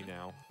eggplant to me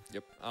now.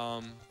 Yep.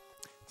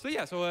 So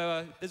yeah,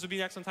 so this would be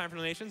next on time for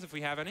donations if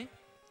we have any.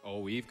 Oh,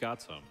 we've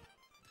got some.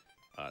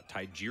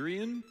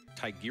 Tigerian,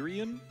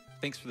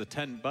 thanks for the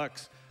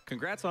 $10.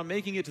 Congrats on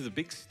making it to the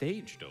big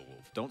stage,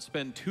 dowolf. Don't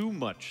spend too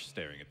much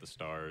staring at the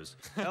stars,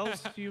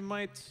 else you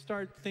might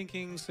start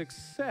thinking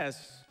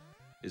success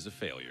is a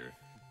failure.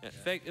 Yeah,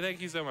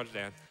 thank you so much,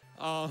 Dan.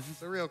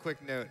 So real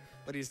quick note,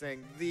 what he's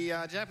saying, the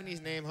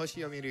Japanese name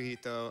Hoshi Miru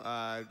Hito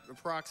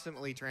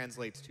approximately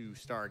translates to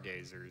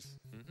stargazers.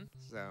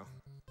 So,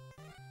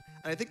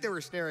 and I think they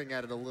were staring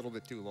at it a little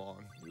bit too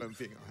long, if I'm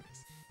being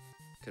honest.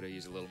 Could have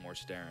used a little more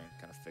staring,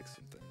 kind of fix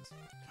some things.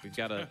 We've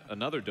got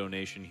another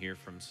donation here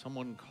from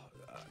someone called,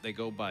 they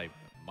go by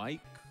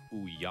MIke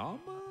Uyama,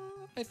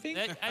 I think.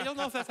 I don't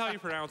know if that's how you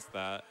pronounce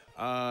that.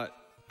 How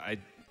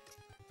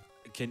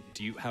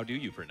do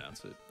you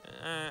pronounce it?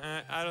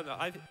 I don't know.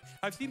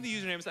 I've seen the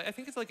usernames. I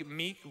think it's like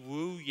MIke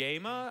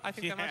Uyama. I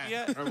think that might be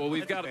it. All right, well,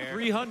 we've got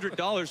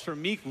 $300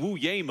 from MIke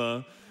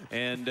Uyama,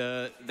 and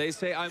they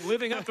say, "I'm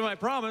living up to my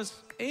promise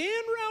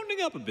and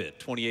rounding up a bit."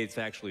 28's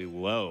actually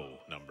low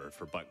number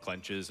for butt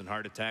clenches and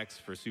heart attacks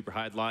for Super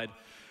Hide Lied.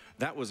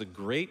 That was a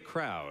great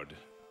crowd,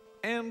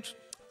 and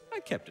I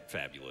kept it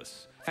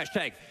fabulous.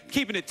 Hashtag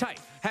keeping it tight.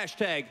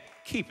 Hashtag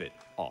keep it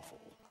awful.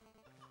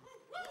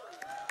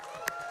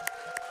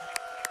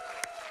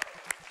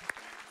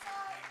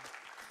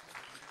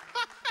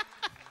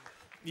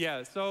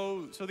 Yeah,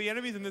 so the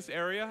enemies in this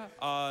area,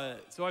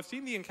 so I've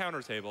seen the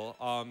encounter table,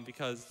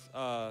 because,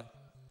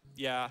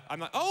 yeah, I'm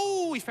like,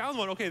 oh, we found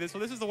one. Okay, so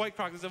this is the White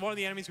Croc. This is one of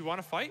the enemies we want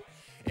to fight.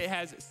 It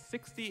has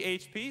 60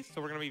 HP,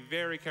 so we're going to be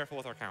very careful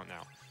with our count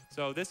now.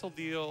 So this will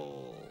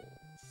deal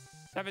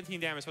 17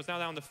 damage, so it's now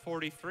down to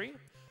 43.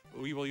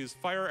 We will use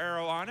Fire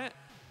Arrow on it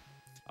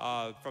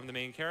from the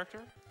main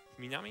character,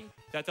 Minami.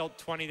 That dealt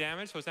 20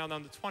 damage, so it's now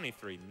down to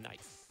 23.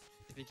 Nice.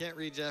 If you can't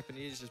read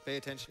Japanese, just pay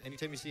attention.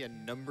 Anytime you see a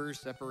number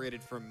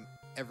separated from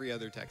every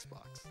other text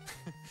box.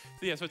 So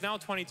yeah, so it's now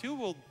 22.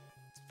 We'll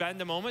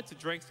spend a moment to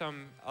drink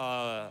some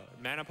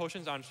mana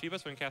potions on Shiba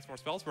so we can cast more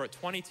spells. We're at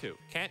 22.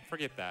 Can't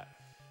forget that.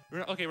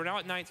 We're now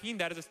at 19.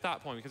 That is a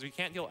stop point because we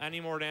can't deal any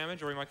more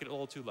damage or we might get a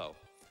little too low.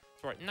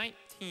 So we're at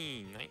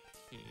 19.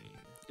 You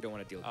don't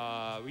want to deal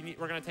with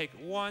we're going to take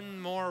one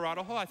more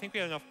Radoho. I think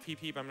we have enough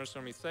PP, but I'm just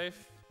going to be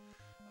safe.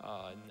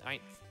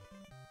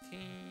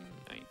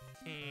 19.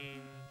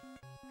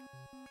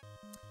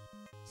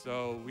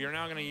 So we are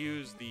now going to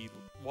use the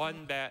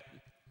bad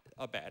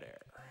air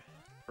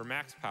for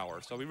max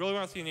power. So we really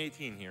want to see an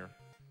 18 here.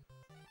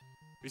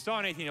 We saw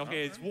an 18.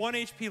 Okay, it's 1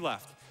 HP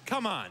left.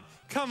 Come on.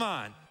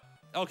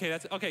 Okay,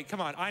 okay.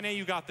 Come on, Aine,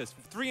 you got this.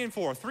 3 and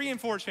 4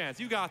 chance.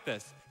 You got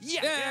this.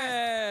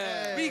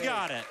 Yes! We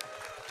got it.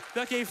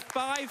 That gave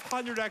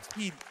 500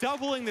 XP,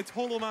 doubling the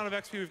total amount of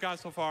XP we've gotten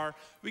so far.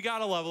 We got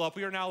to level up.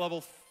 We are now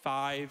level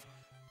 5.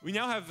 We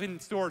now have in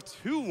store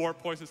 2 warp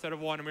points instead of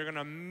 1, and we're going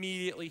to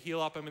immediately heal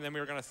up them, and then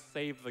we're going to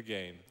save the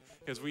game.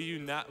 Because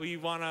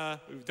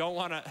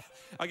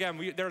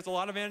again, there's a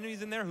lot of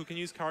enemies in there who can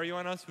use Karyu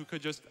on us, who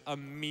could just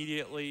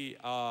immediately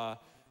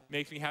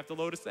make me have to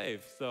load a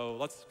save. So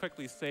let's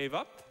quickly save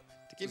up.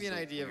 To give you an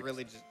idea of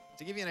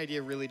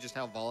really just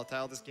how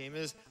volatile this game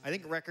is, I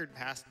think record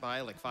passed by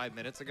like 5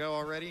 minutes ago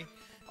already.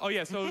 Oh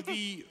yeah, so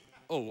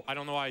oh, I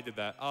don't know why I did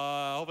that.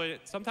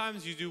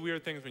 Sometimes you do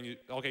weird things when you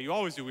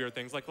always do weird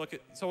things. Like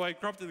so I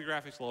corrupted the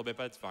graphics a little bit,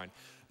 but it's fine.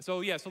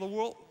 So yeah, so the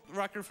world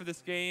record for this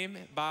game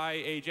by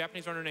a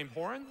Japanese runner named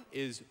Horan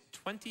is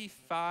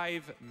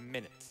 25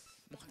 minutes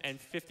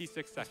and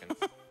 56 seconds.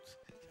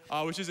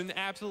 Which is an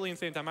absolutely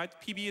insane time. My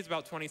PB is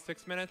about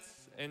 26 minutes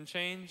and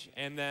change,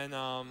 and then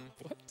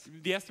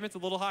the estimate's a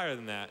little higher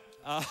than that.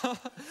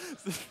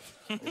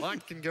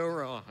 What can go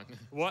wrong?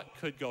 What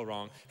could go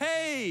wrong?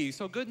 Hey,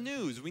 so good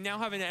news. We now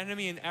have an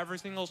enemy in every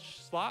single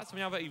slot, so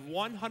we now have a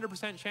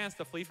 100% chance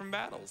to flee from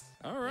battles.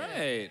 All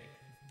right.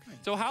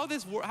 So how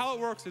it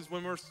works is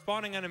when we're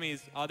spawning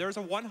enemies, there's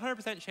a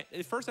 100% chance.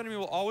 The first enemy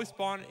will always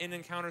spawn in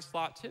encounter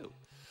slot 2,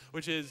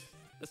 which is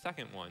the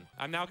second one.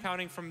 I'm now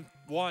counting from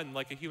 1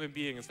 like a human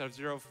being instead of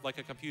 0 like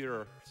a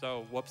computer.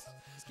 So whoops.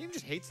 This game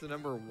just hates the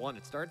number 1.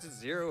 It starts at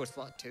 0 at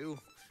slot 2.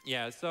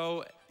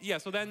 So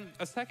then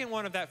a second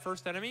one of that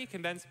first enemy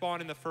can then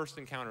spawn in the first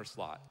encounter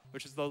slot,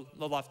 which is the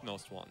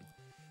leftmost one.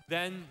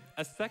 Then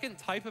a second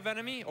type of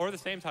enemy, or the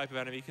same type of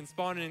enemy, can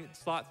spawn in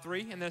slot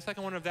 3, and then a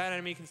second one of that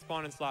enemy can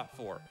spawn in slot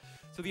 4.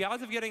 So the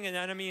odds of getting an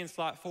enemy in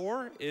slot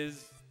 4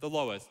 is the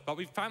lowest. But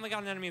we've finally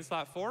got an enemy in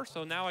slot 4,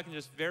 so now I can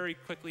just very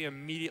quickly,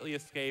 immediately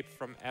escape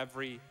from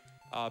every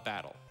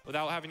battle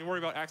without having to worry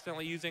about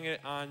accidentally using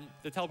it on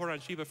the teleport on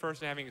Sheba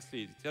first and having it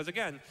succeed. Because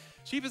again,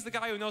 Sheba's the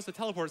guy who knows the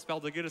teleport spell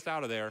to get us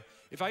out of there.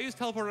 If I use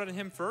teleport on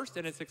him first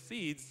and it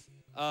succeeds,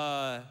 we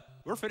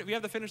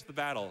have to finish the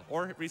battle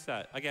or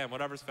reset. Again,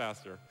 whatever's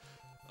faster.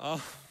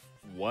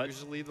 What?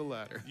 Usually the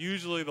latter.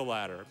 Usually the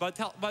latter. But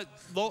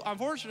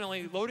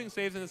unfortunately, loading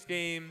saves in this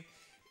game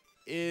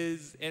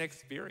is an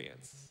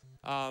experience.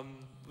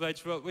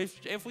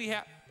 If we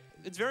have,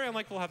 it's very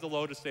unlikely we'll have to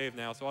load a save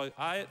now. So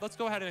let's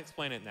go ahead and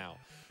explain it now.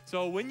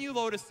 So when you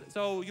load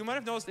so you might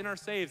have noticed in our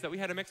saves that we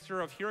had a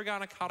mixture of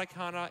hiragana,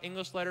 katakana,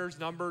 English letters,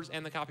 numbers,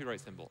 and the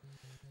copyright symbol.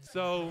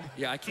 So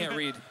Yeah, I can't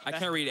read. I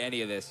can't read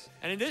any of this.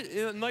 and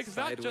it's not just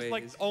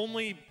like Sideways.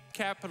 only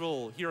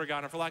capital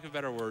hiragana, for lack of a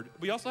better word.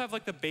 We also have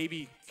like the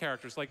baby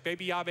characters, like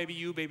baby ya, baby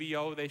you, baby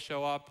yo. They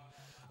show up.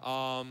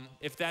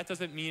 If that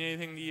doesn't mean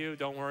anything to you,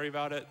 don't worry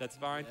about it. That's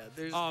fine. Yeah,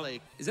 there's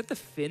like, Is that the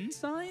Finn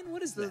sign?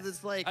 What is that?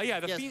 it's like.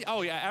 Yeah, yes, fiend.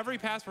 Oh yeah, every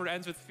password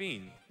ends with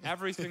fiend.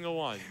 Every single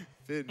one.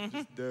 Finn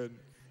just done.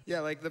 Yeah,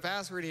 like the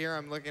password here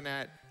I'm looking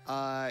at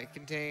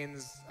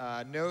contains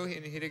no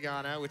in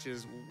hiragana, which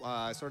is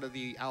sort of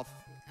the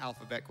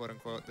alphabet, quote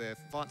unquote, the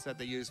font set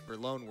they use for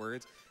loan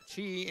words.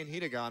 Chi in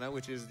hiragana,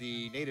 which is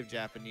the native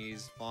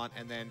Japanese font,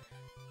 and then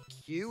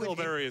Q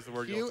Silberry is the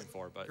word you're looking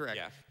for, but correct.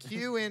 yeah.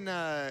 Q and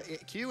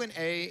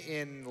A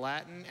in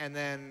Latin, and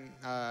then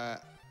I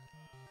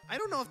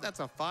don't know if that's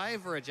a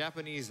 5 or a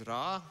Japanese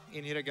ra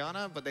in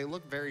hiragana, but they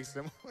look very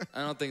similar.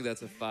 I don't think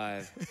that's a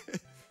 5.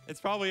 It's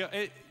probably.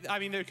 I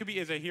mean, there could be.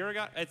 Is a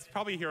hiragana? It's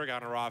probably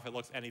hiragana ra if it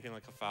looks anything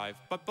like a 5.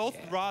 But both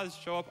ra's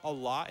show up a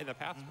lot in the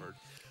password.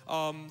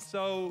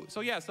 So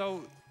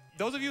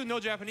those of you who know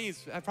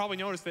Japanese have probably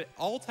noticed that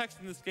all text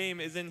in this game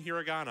is in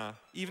hiragana,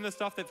 even the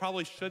stuff that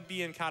probably should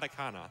be in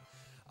katakana.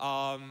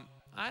 I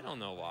don't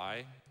know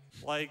why.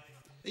 Like,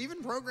 They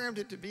even programmed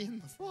it to be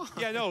in the font.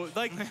 yeah, no,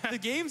 like the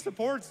game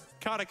supports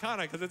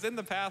katakana because it's in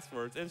the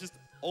passwords and it's just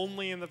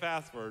only in the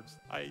passwords.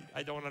 I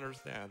don't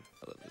understand.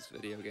 I love this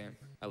video game.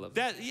 I love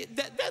That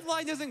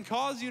line doesn't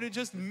cause you to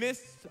just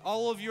miss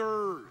all of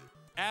your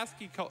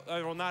ASCII code,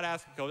 well, not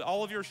ASCII code,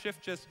 all of your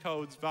shift gist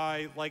codes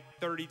by like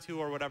 32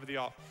 or whatever the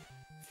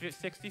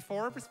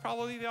 64 is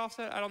probably the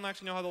offset. I don't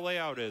actually know how the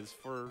layout is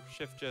for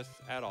shift gist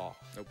at all.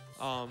 Nope.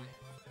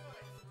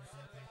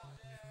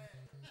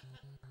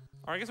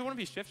 Or I guess it wouldn't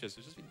be shift gist.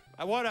 It'd just be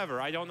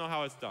whatever. I don't know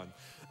how it's done.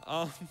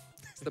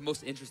 It's the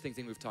most interesting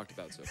thing we've talked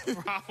about so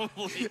far.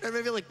 Probably. And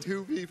maybe like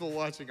 2 people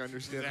watching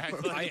understand.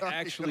 Exactly. I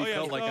actually Oh, yeah,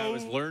 felt like I so-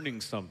 was learning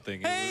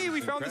something. It Hey,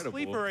 was we found the incredible.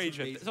 sleeper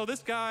agent. So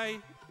this guy,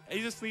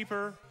 he's a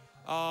sleeper,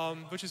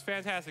 which is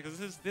fantastic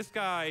because this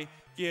guy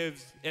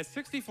gives at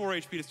 64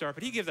 HP to start,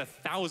 but he gives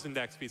 1,000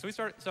 XP.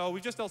 So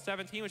we just dealt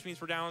 17, which means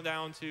we're down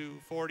to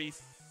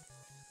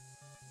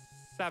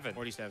 47.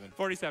 47.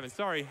 47.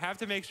 Sorry, have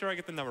to make sure I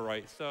get the number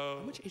right. So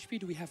How much HP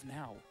do we have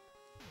now?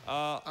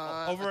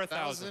 over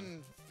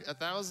 1,000.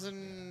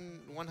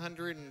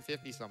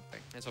 1,150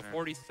 something. And so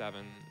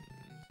 47.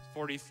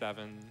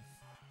 47.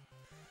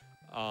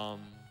 Oh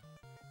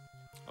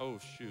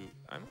shoot,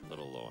 I'm a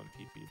little low on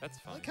PP. That's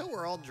I fine. like how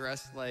we're all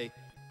dressed like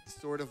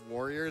sort of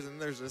warriors,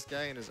 and there's this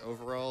guy in his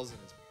overalls and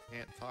his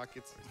pant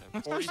pockets.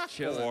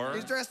 44.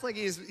 He's dressed like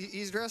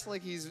he's dressed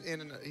like he's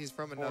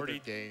from another 40.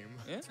 game.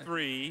 Yeah.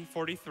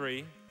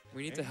 43.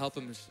 We need to help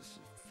him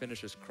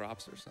finish his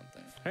crops or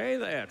something. Hey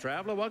there,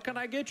 traveler. What can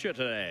I get you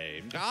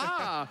today?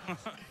 Ah!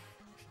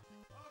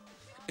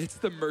 It's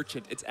the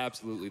merchant. It's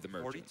absolutely the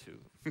merchant.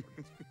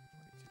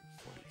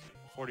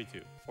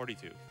 42.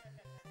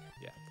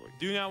 Yeah, 40.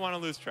 Do not want to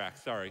lose track.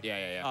 Sorry.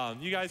 Yeah.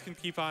 You guys can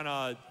keep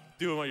on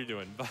doing what you're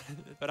doing,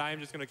 but I am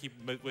just gonna keep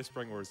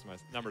whispering numbers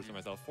to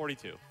myself.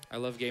 42. I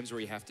love games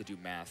where you have to do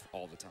math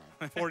all the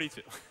time.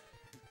 42.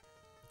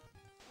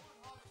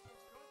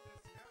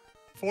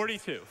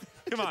 42.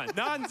 Come on,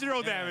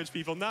 non-zero damage,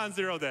 people.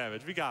 Non-zero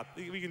damage. We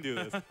can do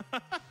this.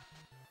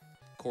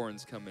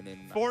 Corn's coming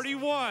in.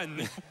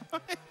 41.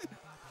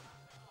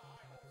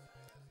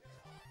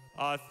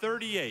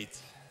 38.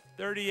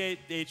 38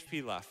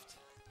 HP left.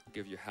 I'll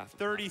give you half. Of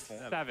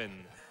 37.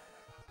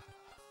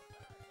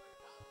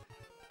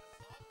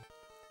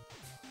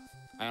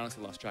 I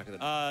honestly lost track of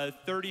the.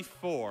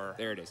 34.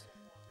 There it is.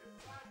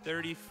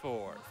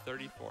 34.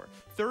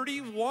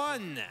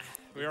 31.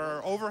 We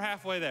are over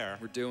halfway there.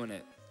 We're doing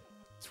it.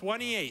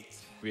 28.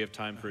 We have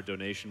time for a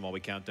donation while we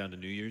count down to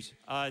New Year's.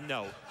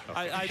 No.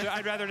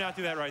 I'd rather not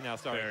do that right now.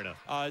 Sorry. Fair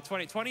enough.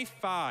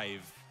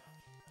 25.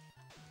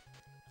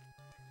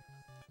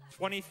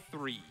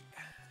 23.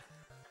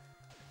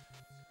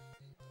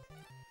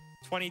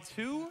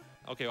 22.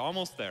 Okay,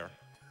 almost there.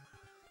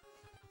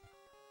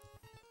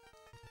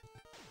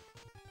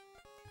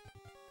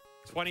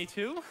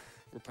 22.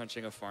 We're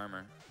punching a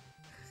farmer.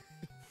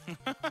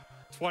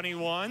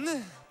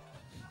 21.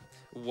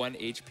 1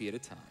 HP at a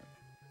time.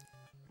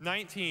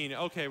 19.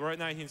 Okay, we're at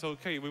 19. So,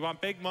 okay, we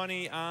want big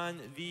money on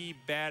the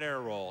bad air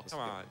roll. Come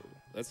on.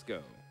 Let's go.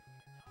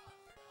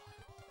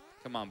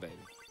 Come on, baby.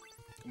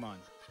 Come on.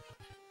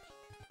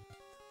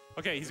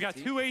 Okay, he's got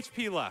 2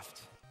 HP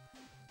left.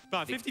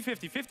 Come on,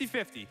 50-50,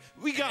 50-50.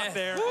 We got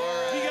there. We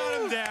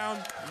got him down.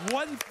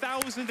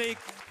 1,000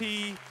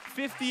 XP,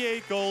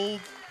 58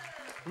 gold.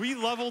 We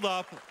leveled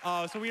up,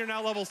 so we are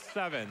now level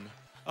 7.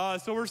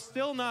 So we're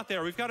still not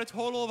there. We've got a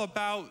total of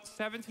about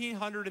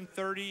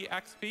 1,730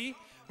 XP.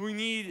 We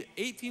need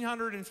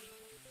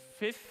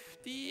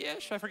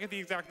 1,850-ish, I forget the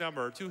exact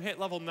number, to hit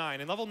level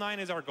 9. And level 9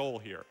 is our goal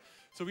here.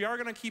 So we are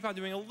going to keep on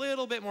doing a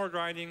little bit more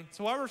grinding.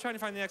 So while we're trying to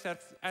find the next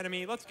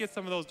enemy, let's get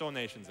some of those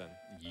donations in.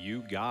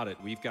 You got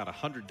it. We've got a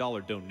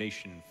 $100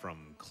 donation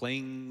from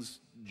Klings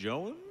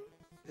Joan,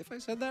 if I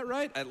said that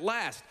right. At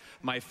last,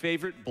 my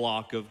favorite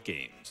block of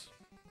games.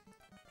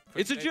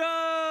 It's a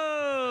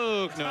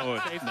joke! No,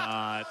 it's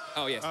not.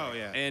 Oh, yes. Oh,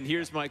 yeah. And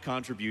here's my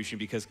contribution,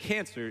 because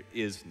cancer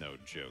is no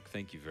joke.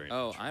 Thank you very much.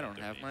 Oh, for I the don't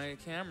have donation. my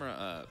camera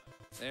up.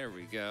 There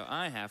we go.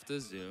 I have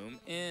to zoom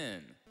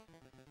in.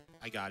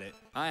 I got it.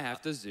 I have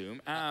to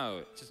zoom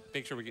out. Just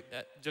make sure we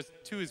get, just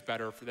 2 is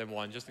better than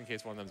 1, just in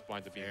case one of them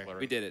winds up being blurry.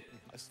 We did it.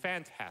 It's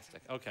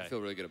fantastic. Okay. I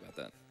feel really good about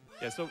that.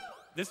 Yeah, so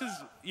this is,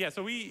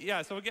 so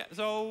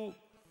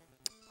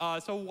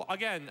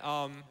again,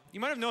 you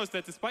might have noticed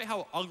that despite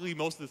how ugly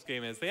most of this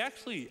game is, they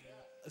actually,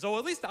 so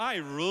at least I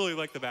really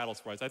like the battle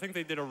sprites. I think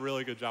they did a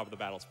really good job with the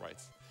battle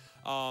sprites.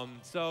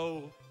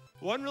 So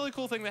one really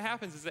cool thing that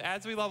happens is that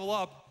as we level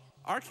up,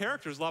 our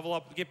characters level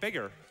up, get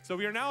bigger. So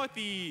we are now at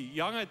the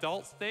young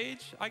adult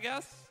stage, I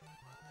guess.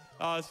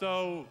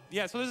 So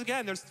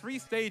there's 3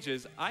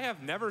 stages. I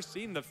have never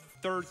seen the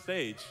 3rd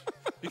stage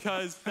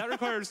because that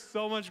requires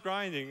so much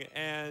grinding,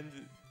 and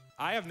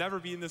I have never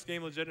beaten this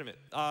game legitimate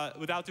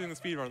without doing the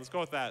speed run. Let's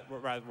go with that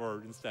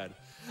word instead.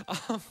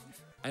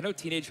 I know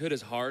teenagehood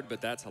is hard, but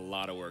that's a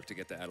lot of work to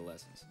get to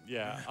adolescence.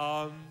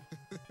 Yeah.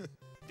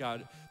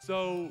 God.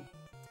 So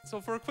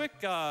for a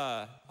quick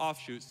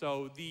offshoot,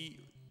 so the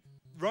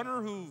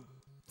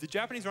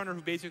Japanese runner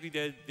who basically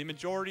did the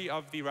majority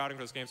of the routing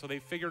for this game, so they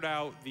figured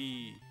out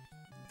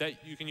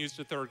that you can use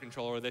the 3rd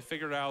controller. They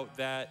figured out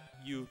that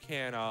you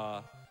can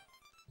all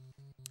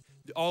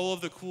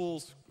of the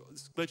cool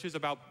glitches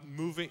about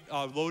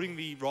loading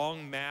the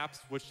wrong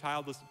maps, which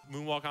tiled this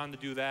moonwalk on to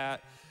do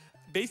that.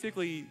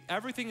 Basically,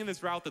 everything in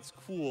this route that's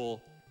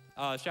cool,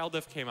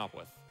 Shaldiff came up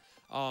with.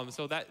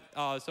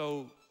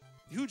 So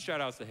huge shout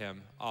outs to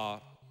him.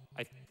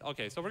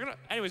 Okay, so we're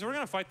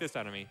gonna fight this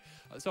enemy.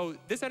 So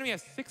this enemy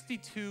has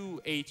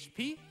 62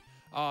 HP.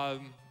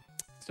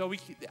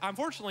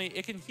 Unfortunately,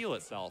 it can heal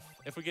itself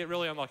if we get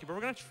really unlucky, but we're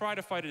gonna try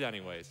to fight it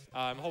anyways.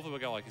 Hopefully we'll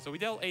get lucky. So we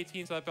dealt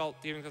 18, so that belt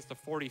giving us to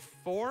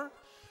 44.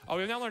 Oh,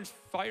 we've now learned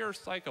Fire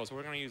Psycho, so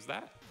we're gonna use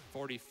that.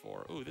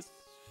 44. Ooh, this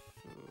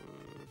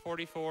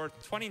 44,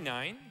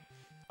 29.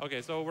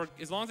 Okay, so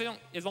as long as it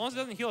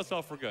doesn't heal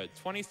itself, we're good.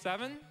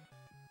 27.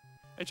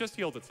 It just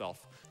healed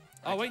itself.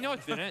 Oh wait, no,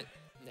 it didn't.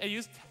 It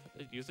used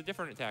a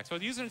different attack. So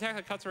it used an attack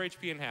that cuts our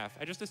HP in half.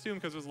 I just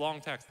assumed because it was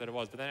long text that it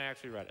was, but then I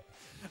actually read it.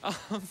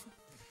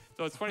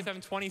 So it's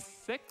 27,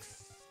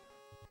 26,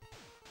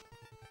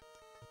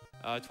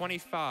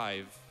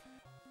 25.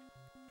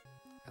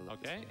 I love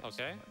Okay, this game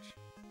okay.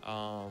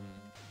 so much.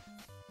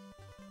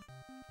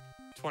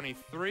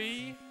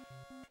 23,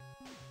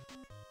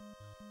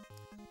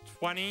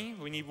 20.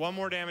 We need 1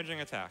 more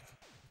damaging attack.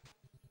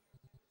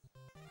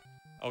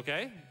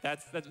 Okay,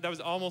 that was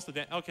almost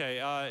a okay.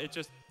 It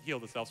just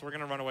healed itself, so we're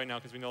gonna run away now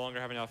because we no longer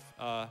have enough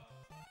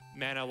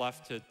mana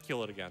left to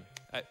kill it again.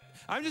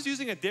 I'm just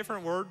using a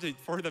different word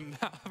for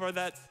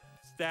that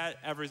stat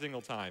every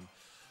single time.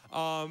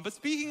 But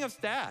speaking of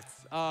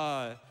stats,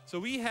 so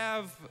we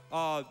have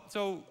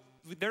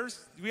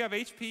we have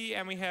HP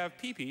and we have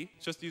PP.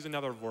 Just to use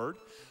another word.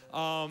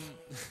 So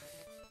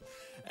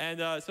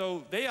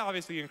they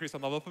obviously increase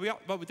on level,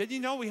 but did you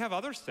know we have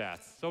other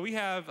stats? So we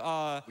have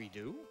We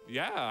do?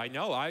 yeah, I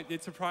know.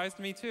 It surprised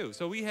me too.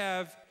 So we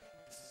have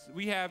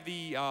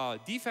the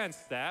defense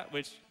stat,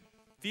 which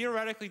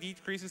theoretically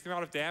decreases the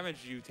amount of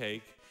damage you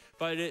take,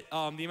 but the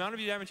amount of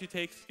damage you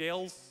take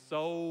scales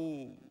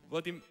so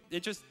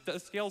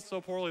scales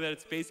so poorly that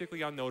it's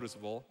basically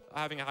unnoticeable,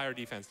 having a higher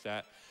defense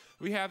stat.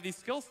 We have the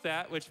skill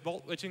stat, which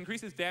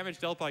increases damage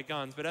dealt by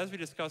guns, but as we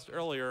discussed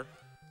earlier,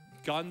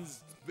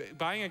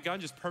 buying a gun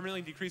just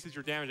permanently decreases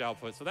your damage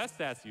output, so that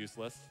stat's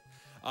useless.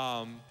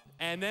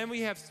 And then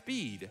we have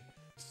speed.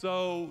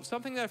 So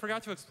something that I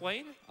forgot to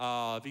explain,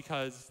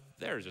 because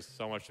there's just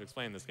so much to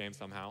explain in this game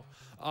somehow,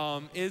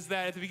 is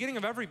that at the beginning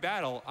of every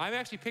battle, I'm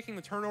actually picking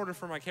the turn order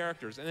for my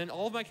characters, and then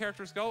all of my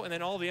characters go, and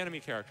then all the enemy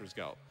characters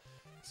go.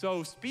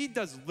 So speed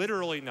does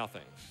literally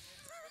nothing.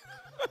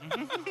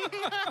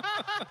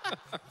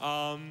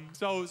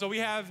 So we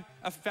have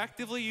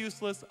effectively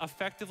useless,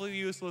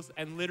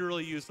 and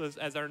literally useless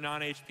as our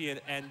non-HP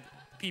and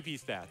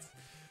PP stats.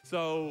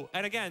 So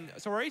our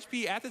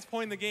HP at this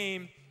point in the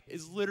game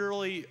is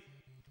literally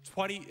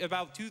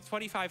about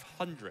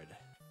 2,500.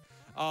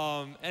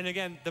 And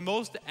again, the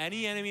most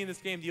any enemy in this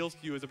game deals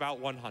to you is about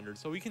 100.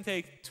 So we can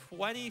take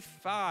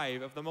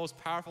 25 of the most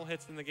powerful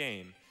hits in the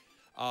game.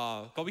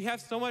 But we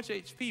have so much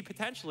HP,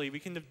 potentially,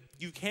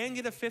 you can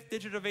get a 5th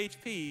digit of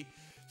HP,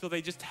 so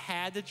they just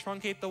had to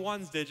truncate the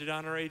 1s digit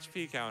on our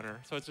HP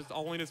counter. So it's just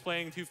only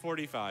displaying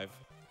 245.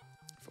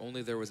 If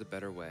only there was a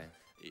better way.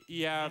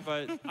 Yeah,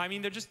 but I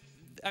mean, there just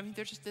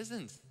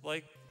isn't.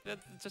 Like,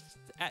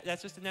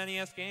 that's just an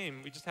NES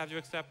game. We just have to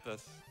accept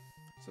this.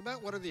 So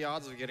about what are the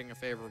odds of getting a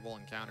favorable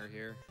encounter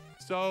here?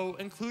 So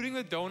including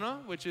the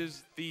Dona, which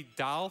is the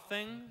doll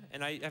thing,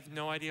 and I have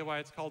no idea why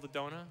it's called a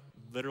Dona.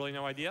 Literally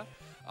no idea.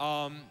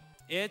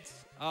 It's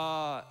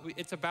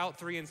about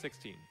 3 in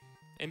 16.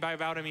 And by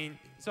about, I mean,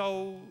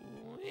 so,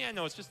 yeah,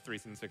 no, it's just 3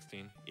 in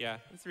 16. Yeah,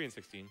 it's 3 in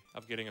 16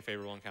 of getting a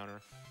favorable encounter.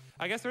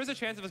 I guess there is a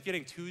chance of us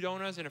getting 2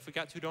 Donas, and if we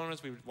got 2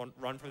 Donas, we would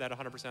run for that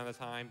 100% of the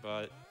time,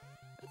 but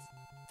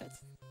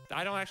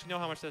I don't actually know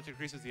how much that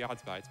decreases the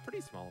odds by. It's a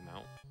pretty small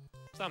amount.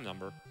 Some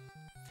number.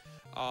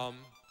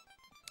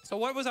 So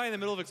what was I in the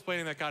middle of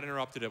explaining that got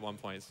interrupted at one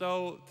point?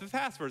 So the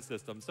password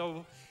system.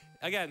 So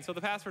again, so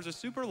the passwords are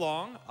super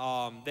long.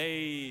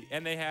 They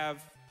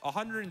have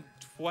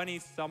 120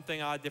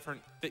 something odd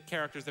different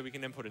characters that we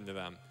can input into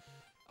them.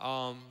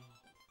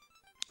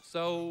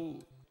 So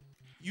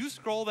you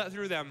scroll that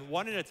through them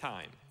one at a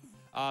time.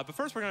 But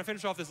first we're gonna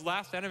finish off this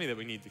last enemy that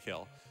we need to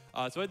kill.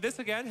 So this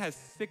again has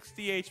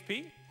 60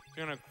 HP.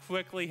 We're gonna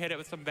quickly hit it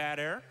with some bad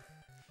air.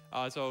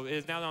 So it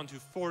is now down to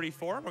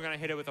 44. We're gonna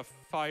hit it with a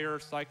fire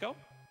psycho.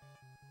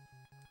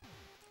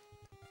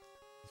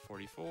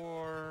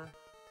 44.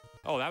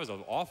 Oh, that was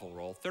an awful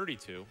roll.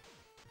 32.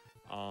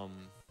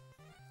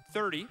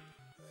 30.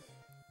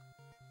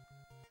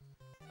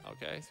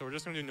 Okay, so we're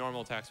just gonna do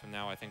normal attacks from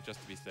now, I think,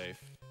 just to be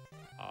safe.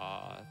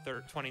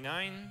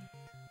 29.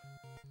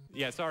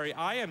 Yeah, sorry,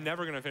 I am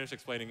never gonna finish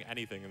explaining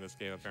anything in this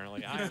game,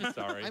 apparently. I'm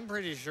sorry. I'm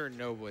pretty sure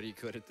nobody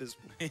could at this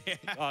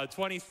point.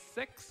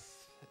 26.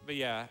 But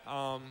yeah,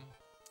 so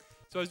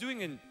I was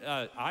doing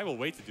I will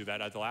wait to do that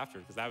until after,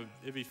 because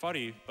it'd be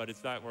funny, but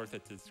it's not worth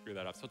it to screw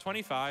that up. So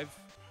 25,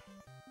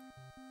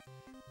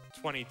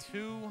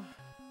 22,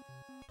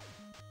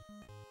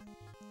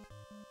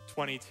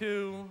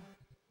 22.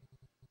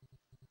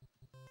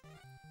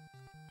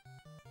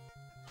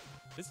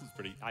 This is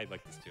pretty, I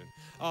like this tune.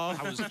 I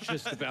was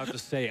just about to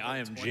say, I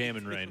am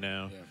jamming right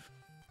now.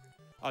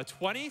 Yeah.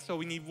 20, so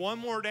we need one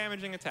more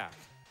damaging attack.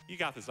 You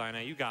got this,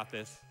 Ina, you got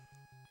this.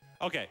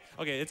 Okay,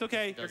 it's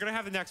okay. You're gonna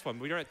have the next one.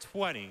 We're at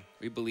 20.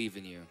 We believe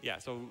in you. Yeah,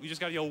 so we just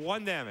gotta deal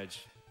 1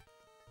 damage.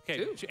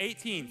 Okay, 2.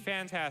 18,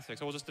 fantastic.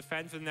 So we'll just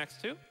defend for the next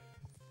 2.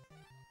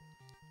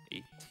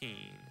 18.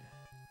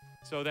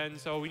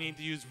 So we need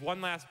to use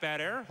 1 last bad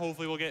air.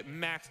 Hopefully we'll get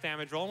max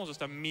damage roll and we'll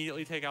just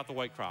immediately take out the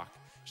white croc.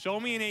 Show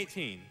me an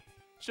 18.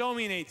 Show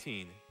me an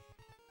 18.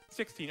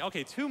 16,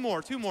 okay, 2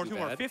 more.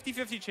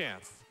 50-50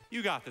 chance.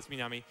 You got this,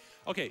 Minami.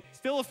 Okay,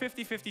 still a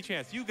 50-50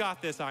 chance. You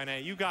got this, Ina.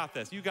 You got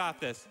this.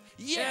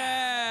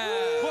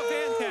 Yeah! What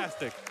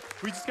fantastic.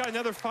 We just got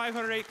another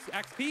 508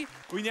 XP.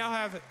 We now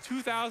have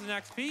 2,000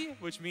 XP,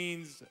 which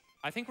means,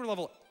 I think we're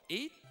level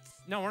 8?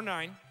 No, we're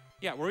 9.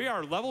 Yeah, we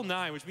are level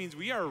 9, which means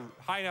we are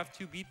high enough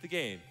to beat the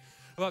game.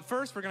 But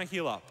first, we're gonna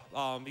heal up,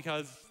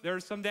 because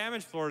there's some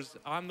damage floors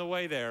on the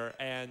way there,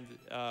 and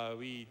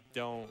we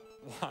don't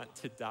want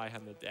to die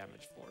on the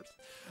damage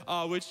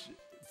floors. Which,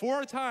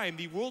 for a time,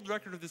 the world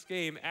record of this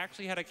game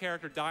actually had a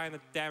character die on the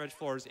damage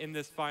floors in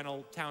this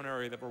final town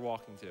area that we're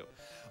walking to.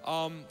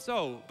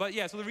 So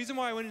the reason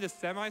why I went into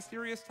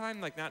semi-serious time,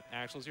 like not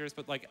actual serious,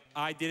 but like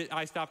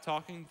I stopped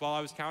talking while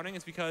I was counting,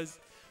 is because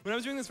when I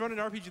was doing this run at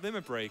RPG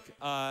Limit Break,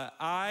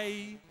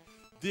 I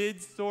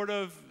did sort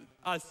of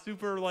a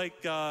super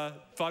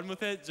fun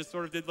with it, just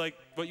sort of did like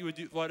what you would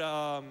do, what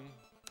an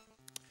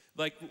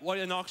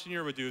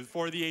auctioneer would do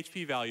for the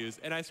HP values,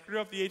 and I screwed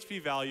up the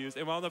HP values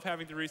and wound up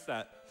having to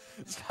reset.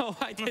 So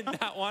I did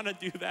not want to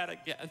do that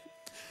again.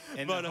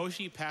 And the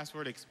Hoshi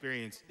password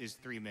experience is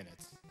 3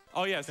 minutes.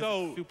 Oh yeah,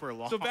 so super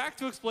long. So back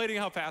to explaining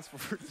how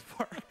passwords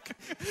work.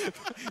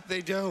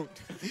 They don't.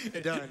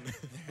 Done.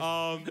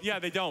 Yeah,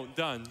 they don't.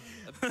 Done.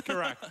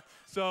 Correct.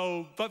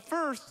 But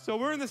first,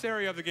 we're in this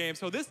area of the game.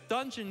 So this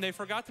dungeon, they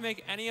forgot to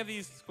make any of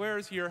these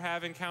squares here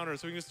have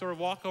encounters, so we can just sort of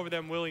walk over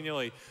them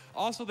willy-nilly.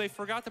 Also, they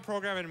forgot to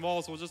program in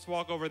walls, so we'll just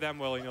walk over them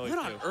willy-nilly too.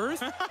 What on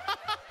earth?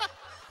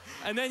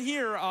 And then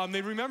here,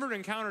 they remembered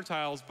encounter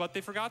tiles, but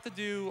they forgot to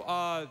do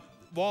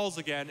walls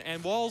again,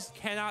 and walls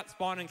cannot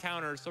spawn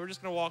encounters, so we're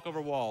just gonna walk over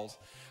walls.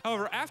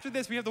 However, after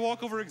this, we have to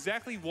walk over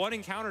exactly 1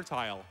 encounter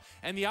tile,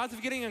 and the odds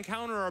of getting an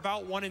encounter are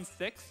about 1 in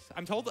 6.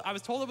 I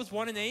was told it was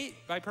 1 in 8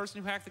 by a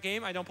person who hacked the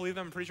game. I don't believe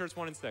them. I'm pretty sure it's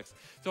 1 in 6.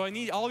 So I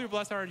need all of your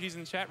blessed RNGs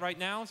in the chat right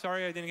now.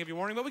 Sorry I didn't give you a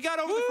warning, but we got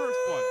over the first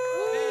one.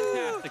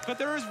 Fantastic. But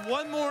there is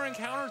 1 more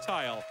encounter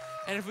tile.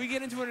 And if we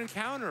get into an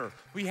encounter,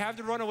 we have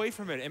to run away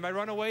from it. And by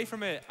run away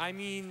from it, I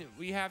mean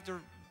we have to,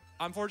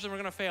 unfortunately,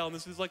 we're gonna fail. And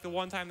this is like the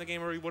one time in the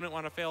game where we wouldn't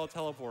want to fail a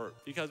teleport,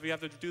 because we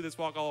have to do this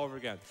walk all over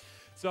again.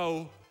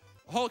 So,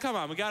 come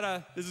on,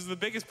 this is the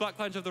biggest butt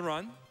clench of the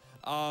run.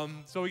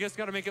 So we just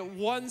gotta make it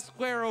 1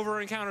 square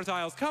over encounter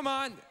tiles. Come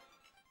on.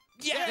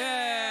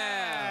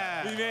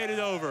 Yeah! We made it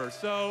over.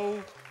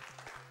 So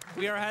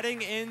we are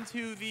heading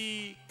into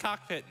the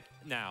cockpit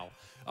now,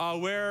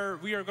 where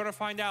we are going to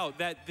find out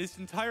that this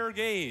entire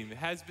game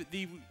has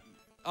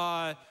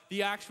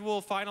the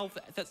actual final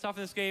stuff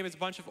in this game is a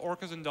bunch of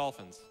orcas and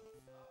dolphins.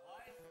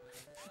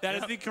 That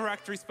is the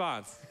correct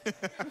response.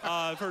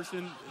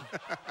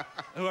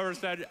 Whoever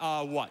said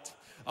what.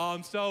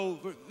 So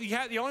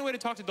the only way to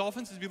talk to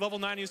dolphins is to be level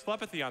 9 and use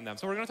telepathy on them.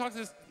 So we're going to talk to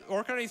this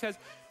orca, and he says,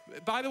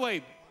 by the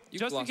way,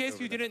 just in case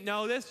you didn't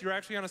know this, you're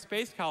actually on a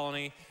space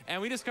colony,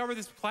 and we discovered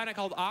this planet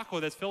called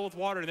Aqua that's filled with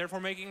water, and therefore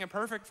making it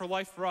perfect for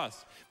life for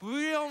us. But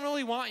we don't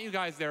really want you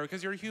guys there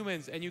because you're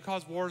humans and you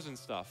cause wars and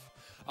stuff.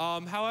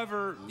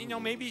 However, you know,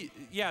 maybe,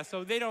 yeah,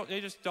 so they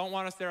just don't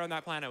want us there on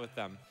that planet with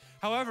them.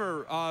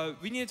 However,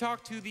 we need to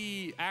talk to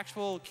the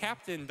actual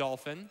captain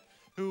dolphin,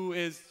 who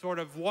is sort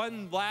of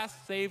one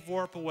last save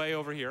warp away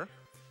over here.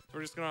 So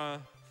we're just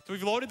gonna, so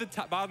we've loaded the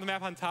bottom of the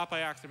map on top by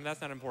accident, but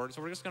that's not important.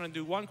 So we're just gonna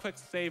do one quick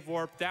save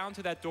warp down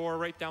to that door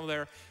right down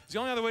there. The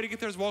only other way to get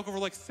there is walk over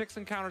like 6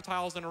 encounter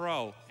tiles in a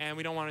row, and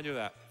we don't wanna do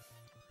that.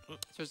 So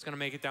we're just gonna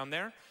make it down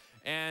there.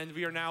 And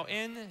we are now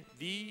in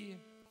the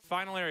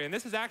final area, and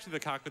this is actually the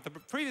cockpit. The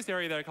previous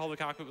area that I called the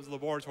cockpit was the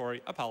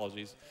laboratory.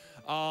 Apologies.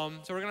 So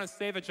we're gonna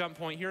save a jump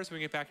point here so we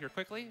can get back here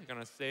quickly. We're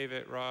gonna save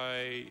it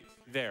right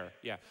there.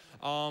 Yeah.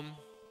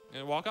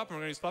 Gonna walk up and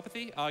we're gonna use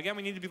telepathy. Again,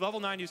 we need to be level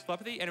 9 to use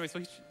telepathy. Anyway,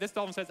 so this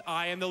dolphin says,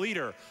 I am the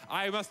leader.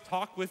 I must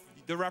talk with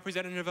the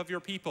representative of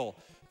your people.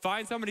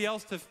 Find somebody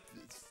else to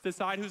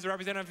decide who's the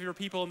representative of your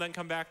people and then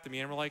come back to me.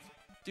 And we're like,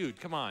 dude,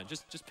 come on,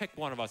 just pick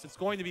one of us. It's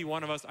going to be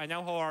one of us. I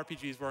know how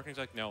RPGs work. And he's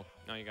like, no,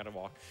 you gotta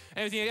walk.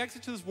 And the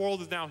exit to this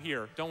world is now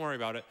here. Don't worry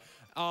about it.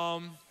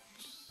 So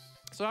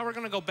now we're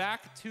gonna go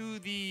back to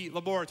the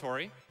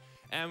laboratory,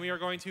 and we are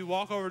going to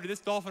walk over to this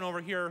dolphin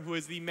over here who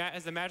has the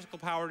magical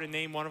power to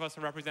name one of us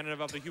a representative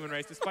of the human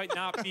race, despite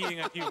not being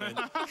a human.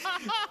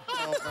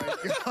 Oh my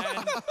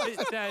God. And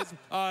it says,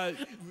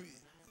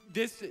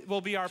 this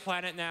will be our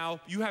planet now.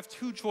 You have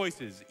 2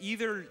 choices.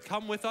 Either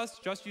come with us,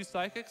 just use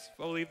psychics,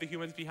 we'll leave the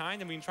humans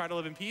behind and we can try to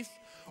live in peace,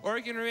 or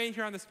you can remain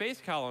here on the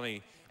space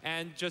colony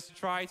and just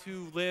try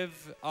to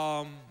live,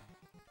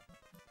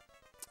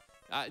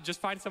 just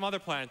find some other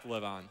planet to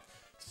live on.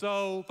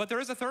 So, but there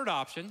is a third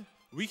option.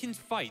 We can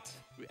fight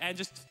and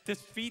just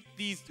defeat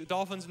these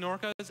dolphins and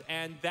orcas,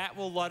 and that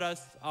will let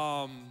us,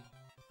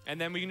 and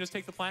then we can just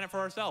take the planet for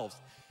ourselves.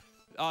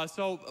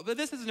 But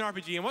this is an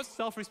RPG, and what's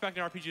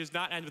self-respecting RPG does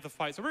not end with a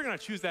fight, so we're gonna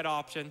choose that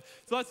option.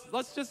 So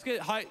let's just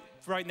get hyped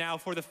right now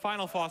for the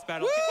final boss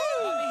battle.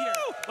 Let me hear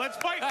it. Let's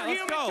fight for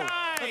Let's go.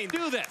 humankind! Let's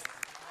do this.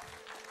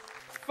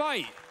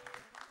 Fight.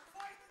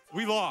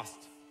 We lost.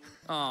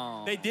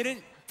 Oh. They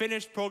didn't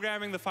finish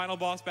programming the final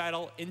boss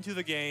battle into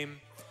the game.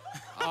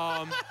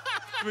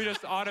 We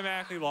just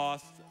automatically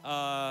lost.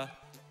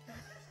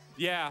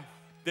 Yeah,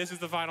 this is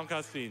the final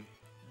cutscene.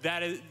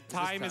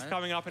 Time is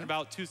coming up in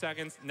about 2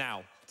 seconds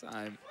now.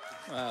 Time.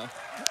 Wow.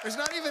 There's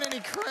not even any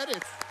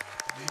credits.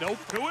 Nope.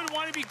 Who would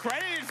want to be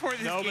credited for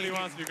this Nobody game?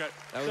 wants to be credited.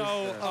 That was,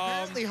 So,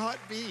 Apparently Hot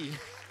B.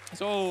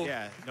 so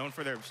Yeah, known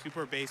for their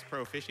super base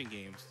pro fishing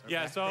games.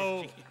 Yeah,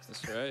 so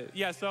that's right.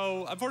 yeah,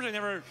 so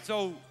unfortunately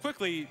so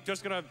quickly,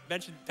 just gonna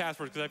mention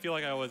passwords because I feel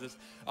like I always this.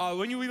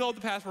 When you reload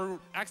the password,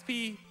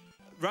 XP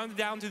rounded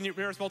down to the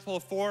nearest multiple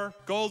of 4,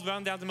 gold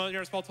rounded down to the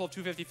nearest multiple of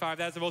 255.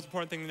 That's the most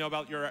important thing to know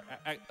about your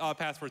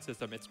password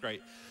system. It's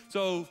great.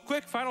 So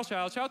quick final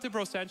shout out to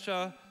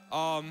Brosentia.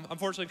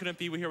 Unfortunately couldn't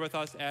be here with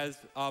us as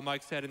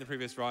Mike said in the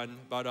previous run,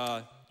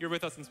 but you're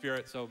with us in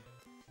spirit, so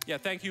yeah,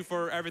 thank you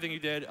for everything you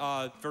did.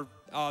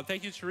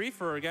 Thank you to Sharif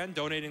for, again,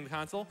 donating the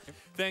console.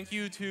 Thank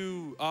you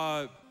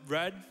to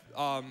Red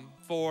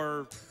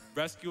for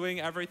rescuing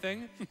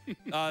everything.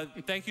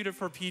 Thank you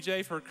for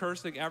PJ for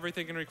cursing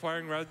everything and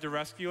requiring Red to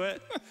rescue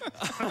it.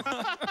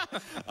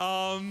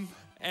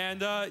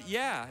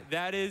 Yeah,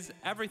 that is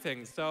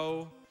everything.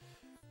 So,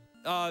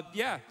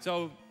 yeah,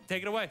 so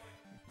take it away.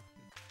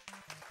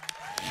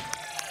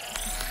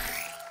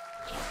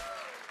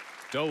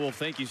 Dowolf,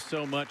 thank you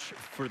so much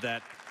for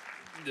that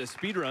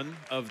speedrun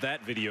of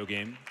that video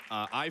game.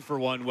 I, for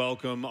one,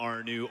 welcome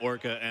our new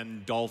Orca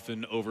and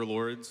Dolphin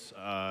Overlords.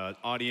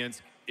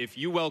 Audience, if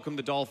you welcome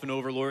the Dolphin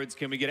Overlords,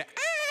 can we get a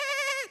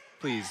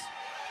please?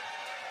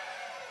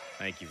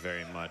 Thank you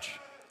very much.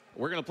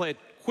 We're going to play a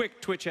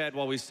quick Twitch ad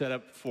while we set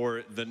up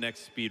for the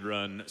next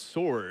speedrun,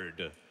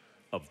 Sword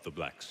of the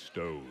Black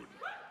Stone.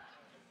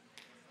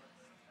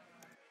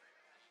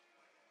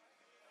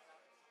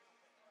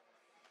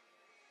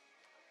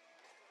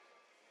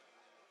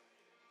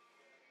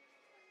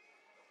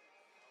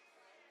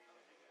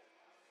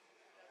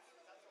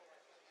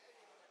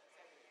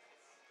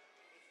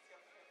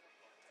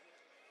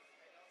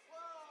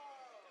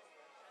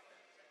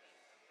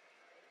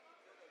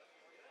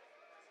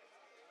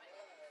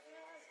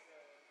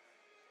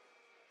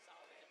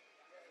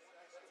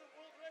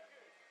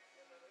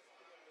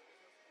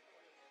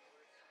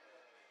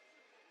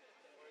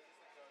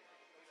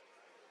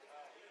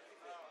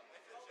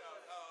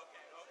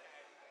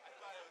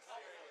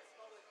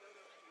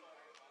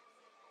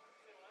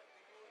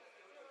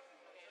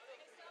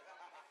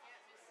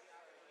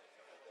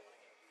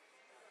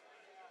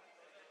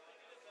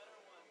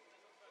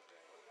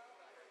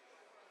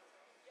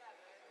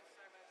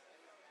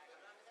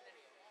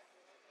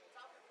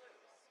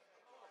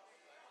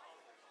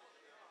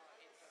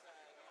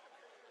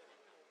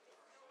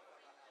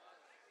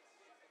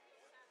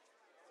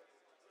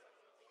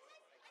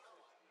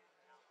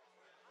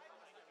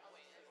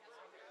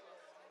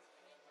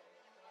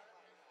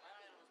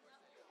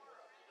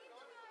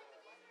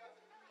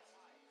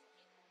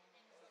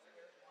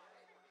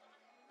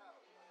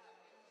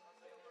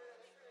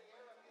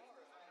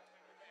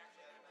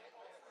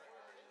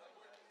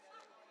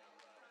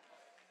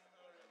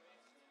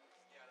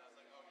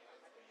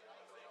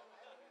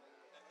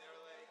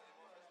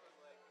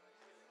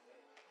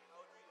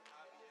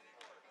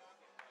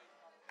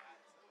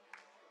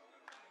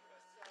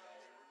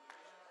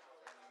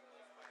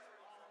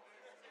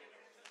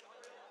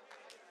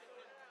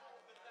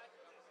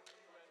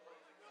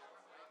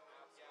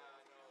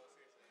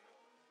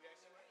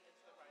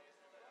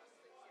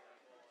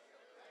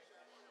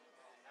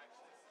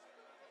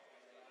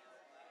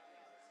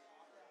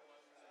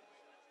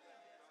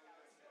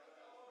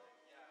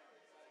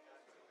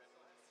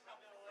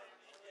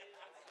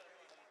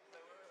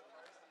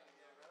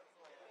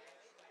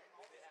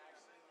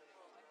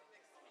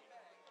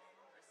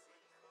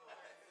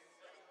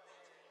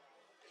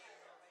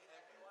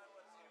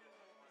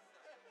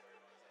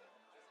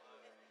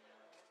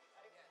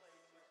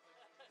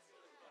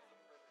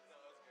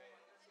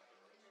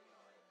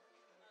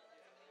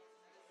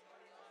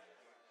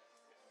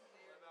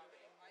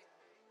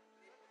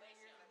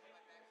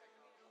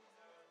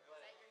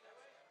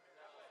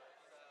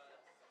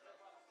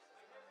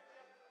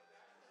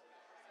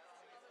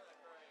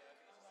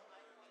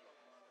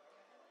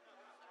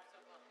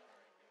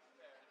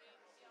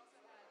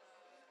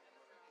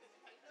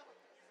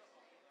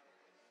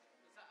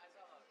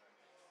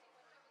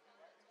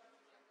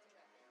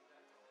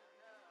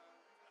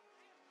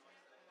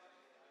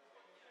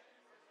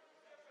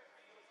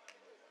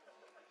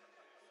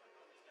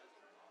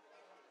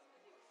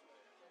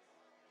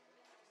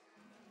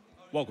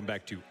 Welcome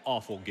back to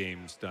Awful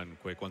Games Done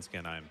Quick. Once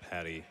again, I'm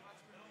Patty.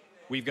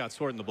 We've got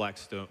Sword in the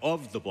Blackstone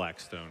of the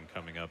Blackstone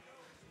coming up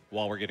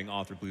while we're getting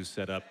Author Blue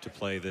set up to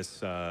play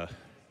this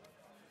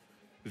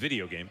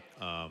video game.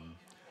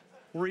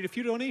 We'll read a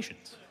few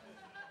donations.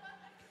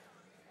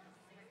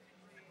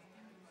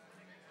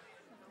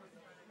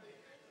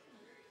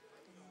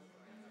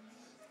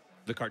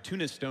 The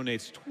cartoonist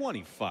donates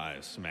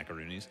 25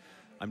 smackaroonies.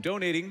 I'm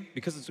donating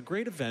because it's a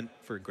great event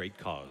for a great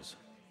cause.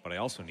 But I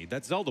also need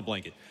that Zelda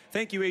blanket.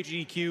 Thank you,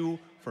 AGDQ,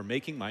 for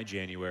making my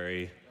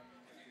January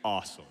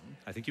awesome.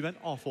 I think you meant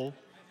awful,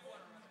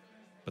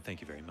 but thank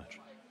you very much.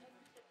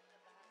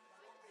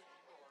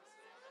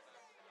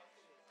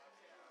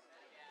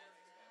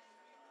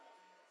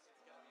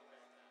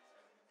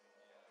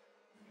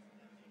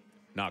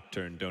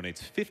 Nocturne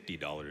donates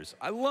 $50.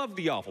 I love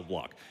the Awful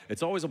Block.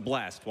 It's always a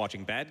blast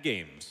watching bad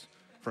games,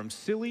 from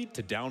silly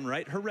to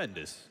downright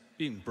horrendous,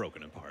 being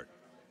broken apart.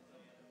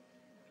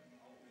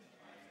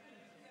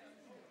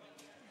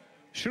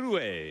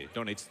 Shurue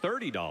donates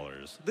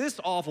 $30. This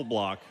Awful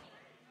Block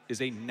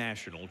is a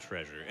national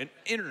treasure, an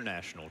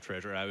international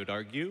treasure, I would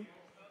argue.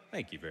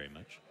 Thank you very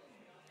much.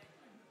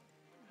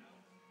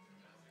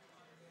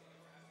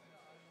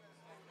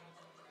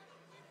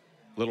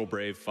 Little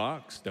Brave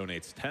Fox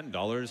donates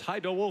 $10. Hi,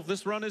 dowolf,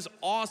 this run is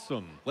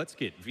awesome. Let's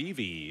get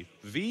VV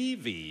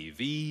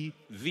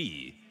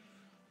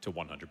to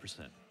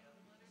 100%.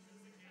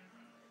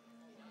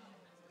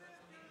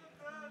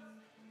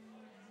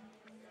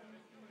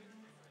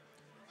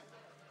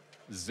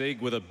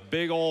 Zig with a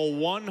big ol'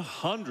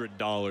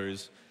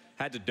 $100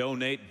 had to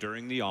donate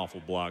during the Awful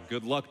Block.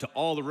 Good luck to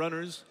all the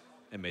runners,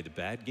 and may the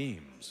bad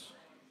games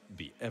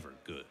be ever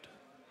good.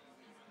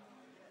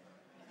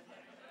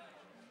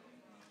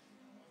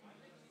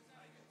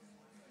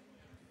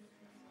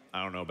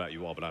 I don't know about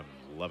you all, but I'm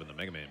loving the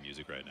Mega Man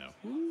music right now.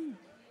 Woo.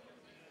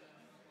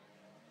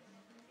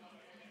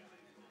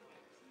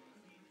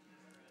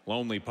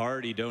 Lonely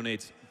Party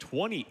donates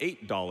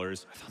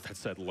 $28. I thought that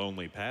said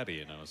Lonely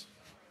Patty, and I was,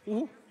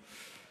 woo.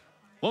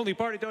 Lonely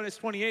Party donates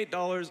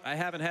 $28. I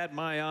haven't had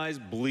my eyes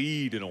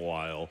bleed in a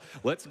while.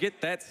 Let's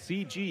get that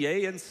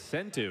CGA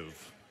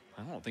incentive.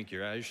 I don't think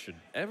your eyes should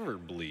ever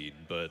bleed,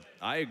 but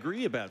I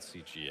agree about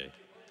CGA.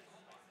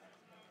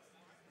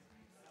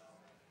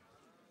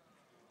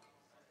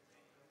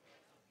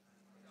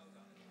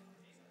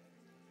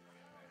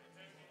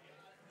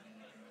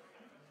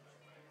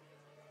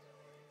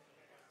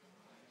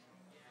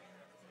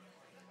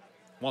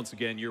 Once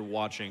again, you're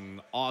watching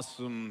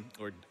awesome,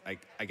 or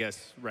I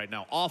guess right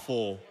now,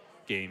 awful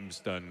games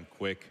done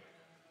quick.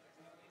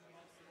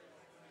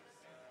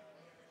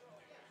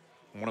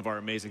 One of our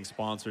amazing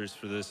sponsors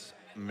for this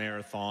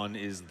marathon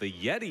is the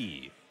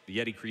Yeti. The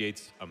Yeti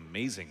creates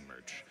amazing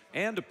merch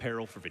and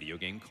apparel for video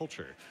game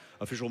culture.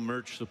 Official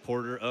merch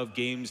supporter of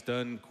Games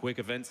Done Quick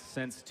events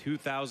since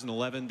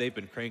 2011. They've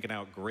been cranking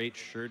out great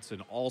shirts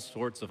and all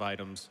sorts of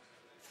items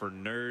for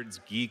nerds,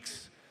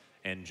 geeks,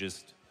 and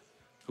just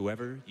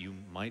whoever you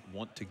might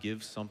want to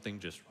give something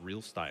just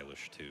real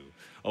stylish to.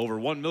 Over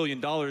 $1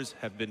 million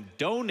have been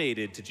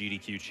donated to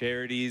GDQ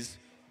charities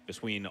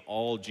between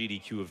all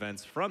GDQ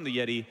events from the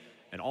Yeti,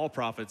 and all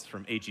profits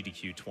from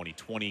AGDQ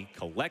 2020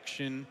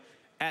 collection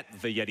at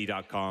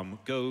theyeti.com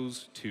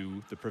goes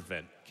to the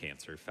Prevent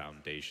Cancer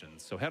Foundation.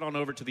 So head on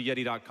over to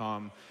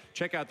theyeti.com,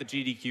 check out the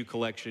GDQ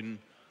collection,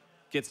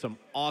 get some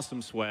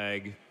awesome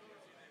swag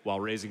while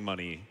raising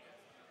money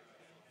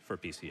for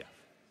PCF.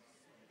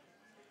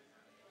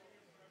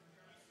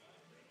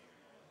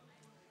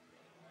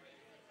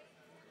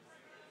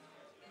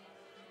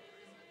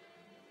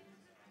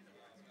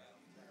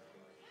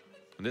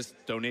 This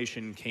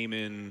donation came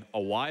in a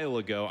while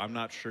ago. I'm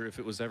not sure if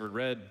it was ever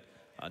read.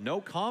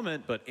 No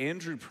comment, but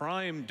Andrew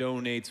Prime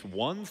donates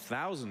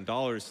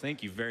 $1,000.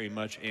 Thank you very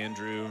much,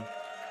 Andrew.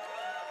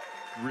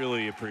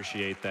 Really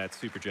appreciate that.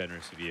 Super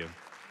generous of you.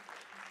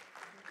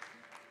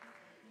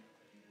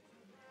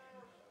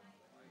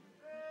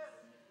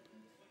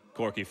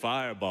 Corky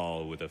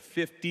Fireball with a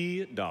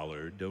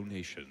 $50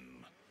 donation.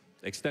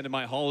 Extended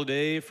my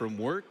holiday from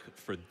work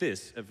for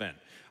this event.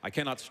 I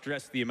cannot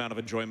stress the amount of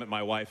enjoyment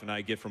my wife and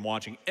I get from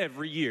watching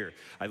every year.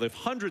 I live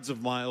hundreds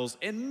of miles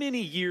and many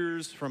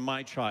years from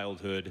my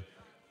childhood,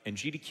 and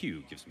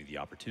GDQ gives me the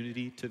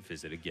opportunity to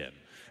visit again.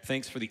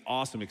 Thanks for the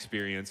awesome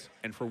experience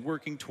and for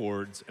working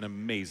towards an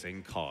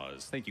amazing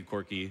cause. Thank you,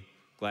 Corky.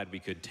 Glad we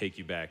could take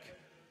you back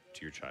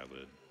to your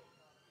childhood.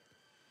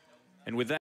 And with that,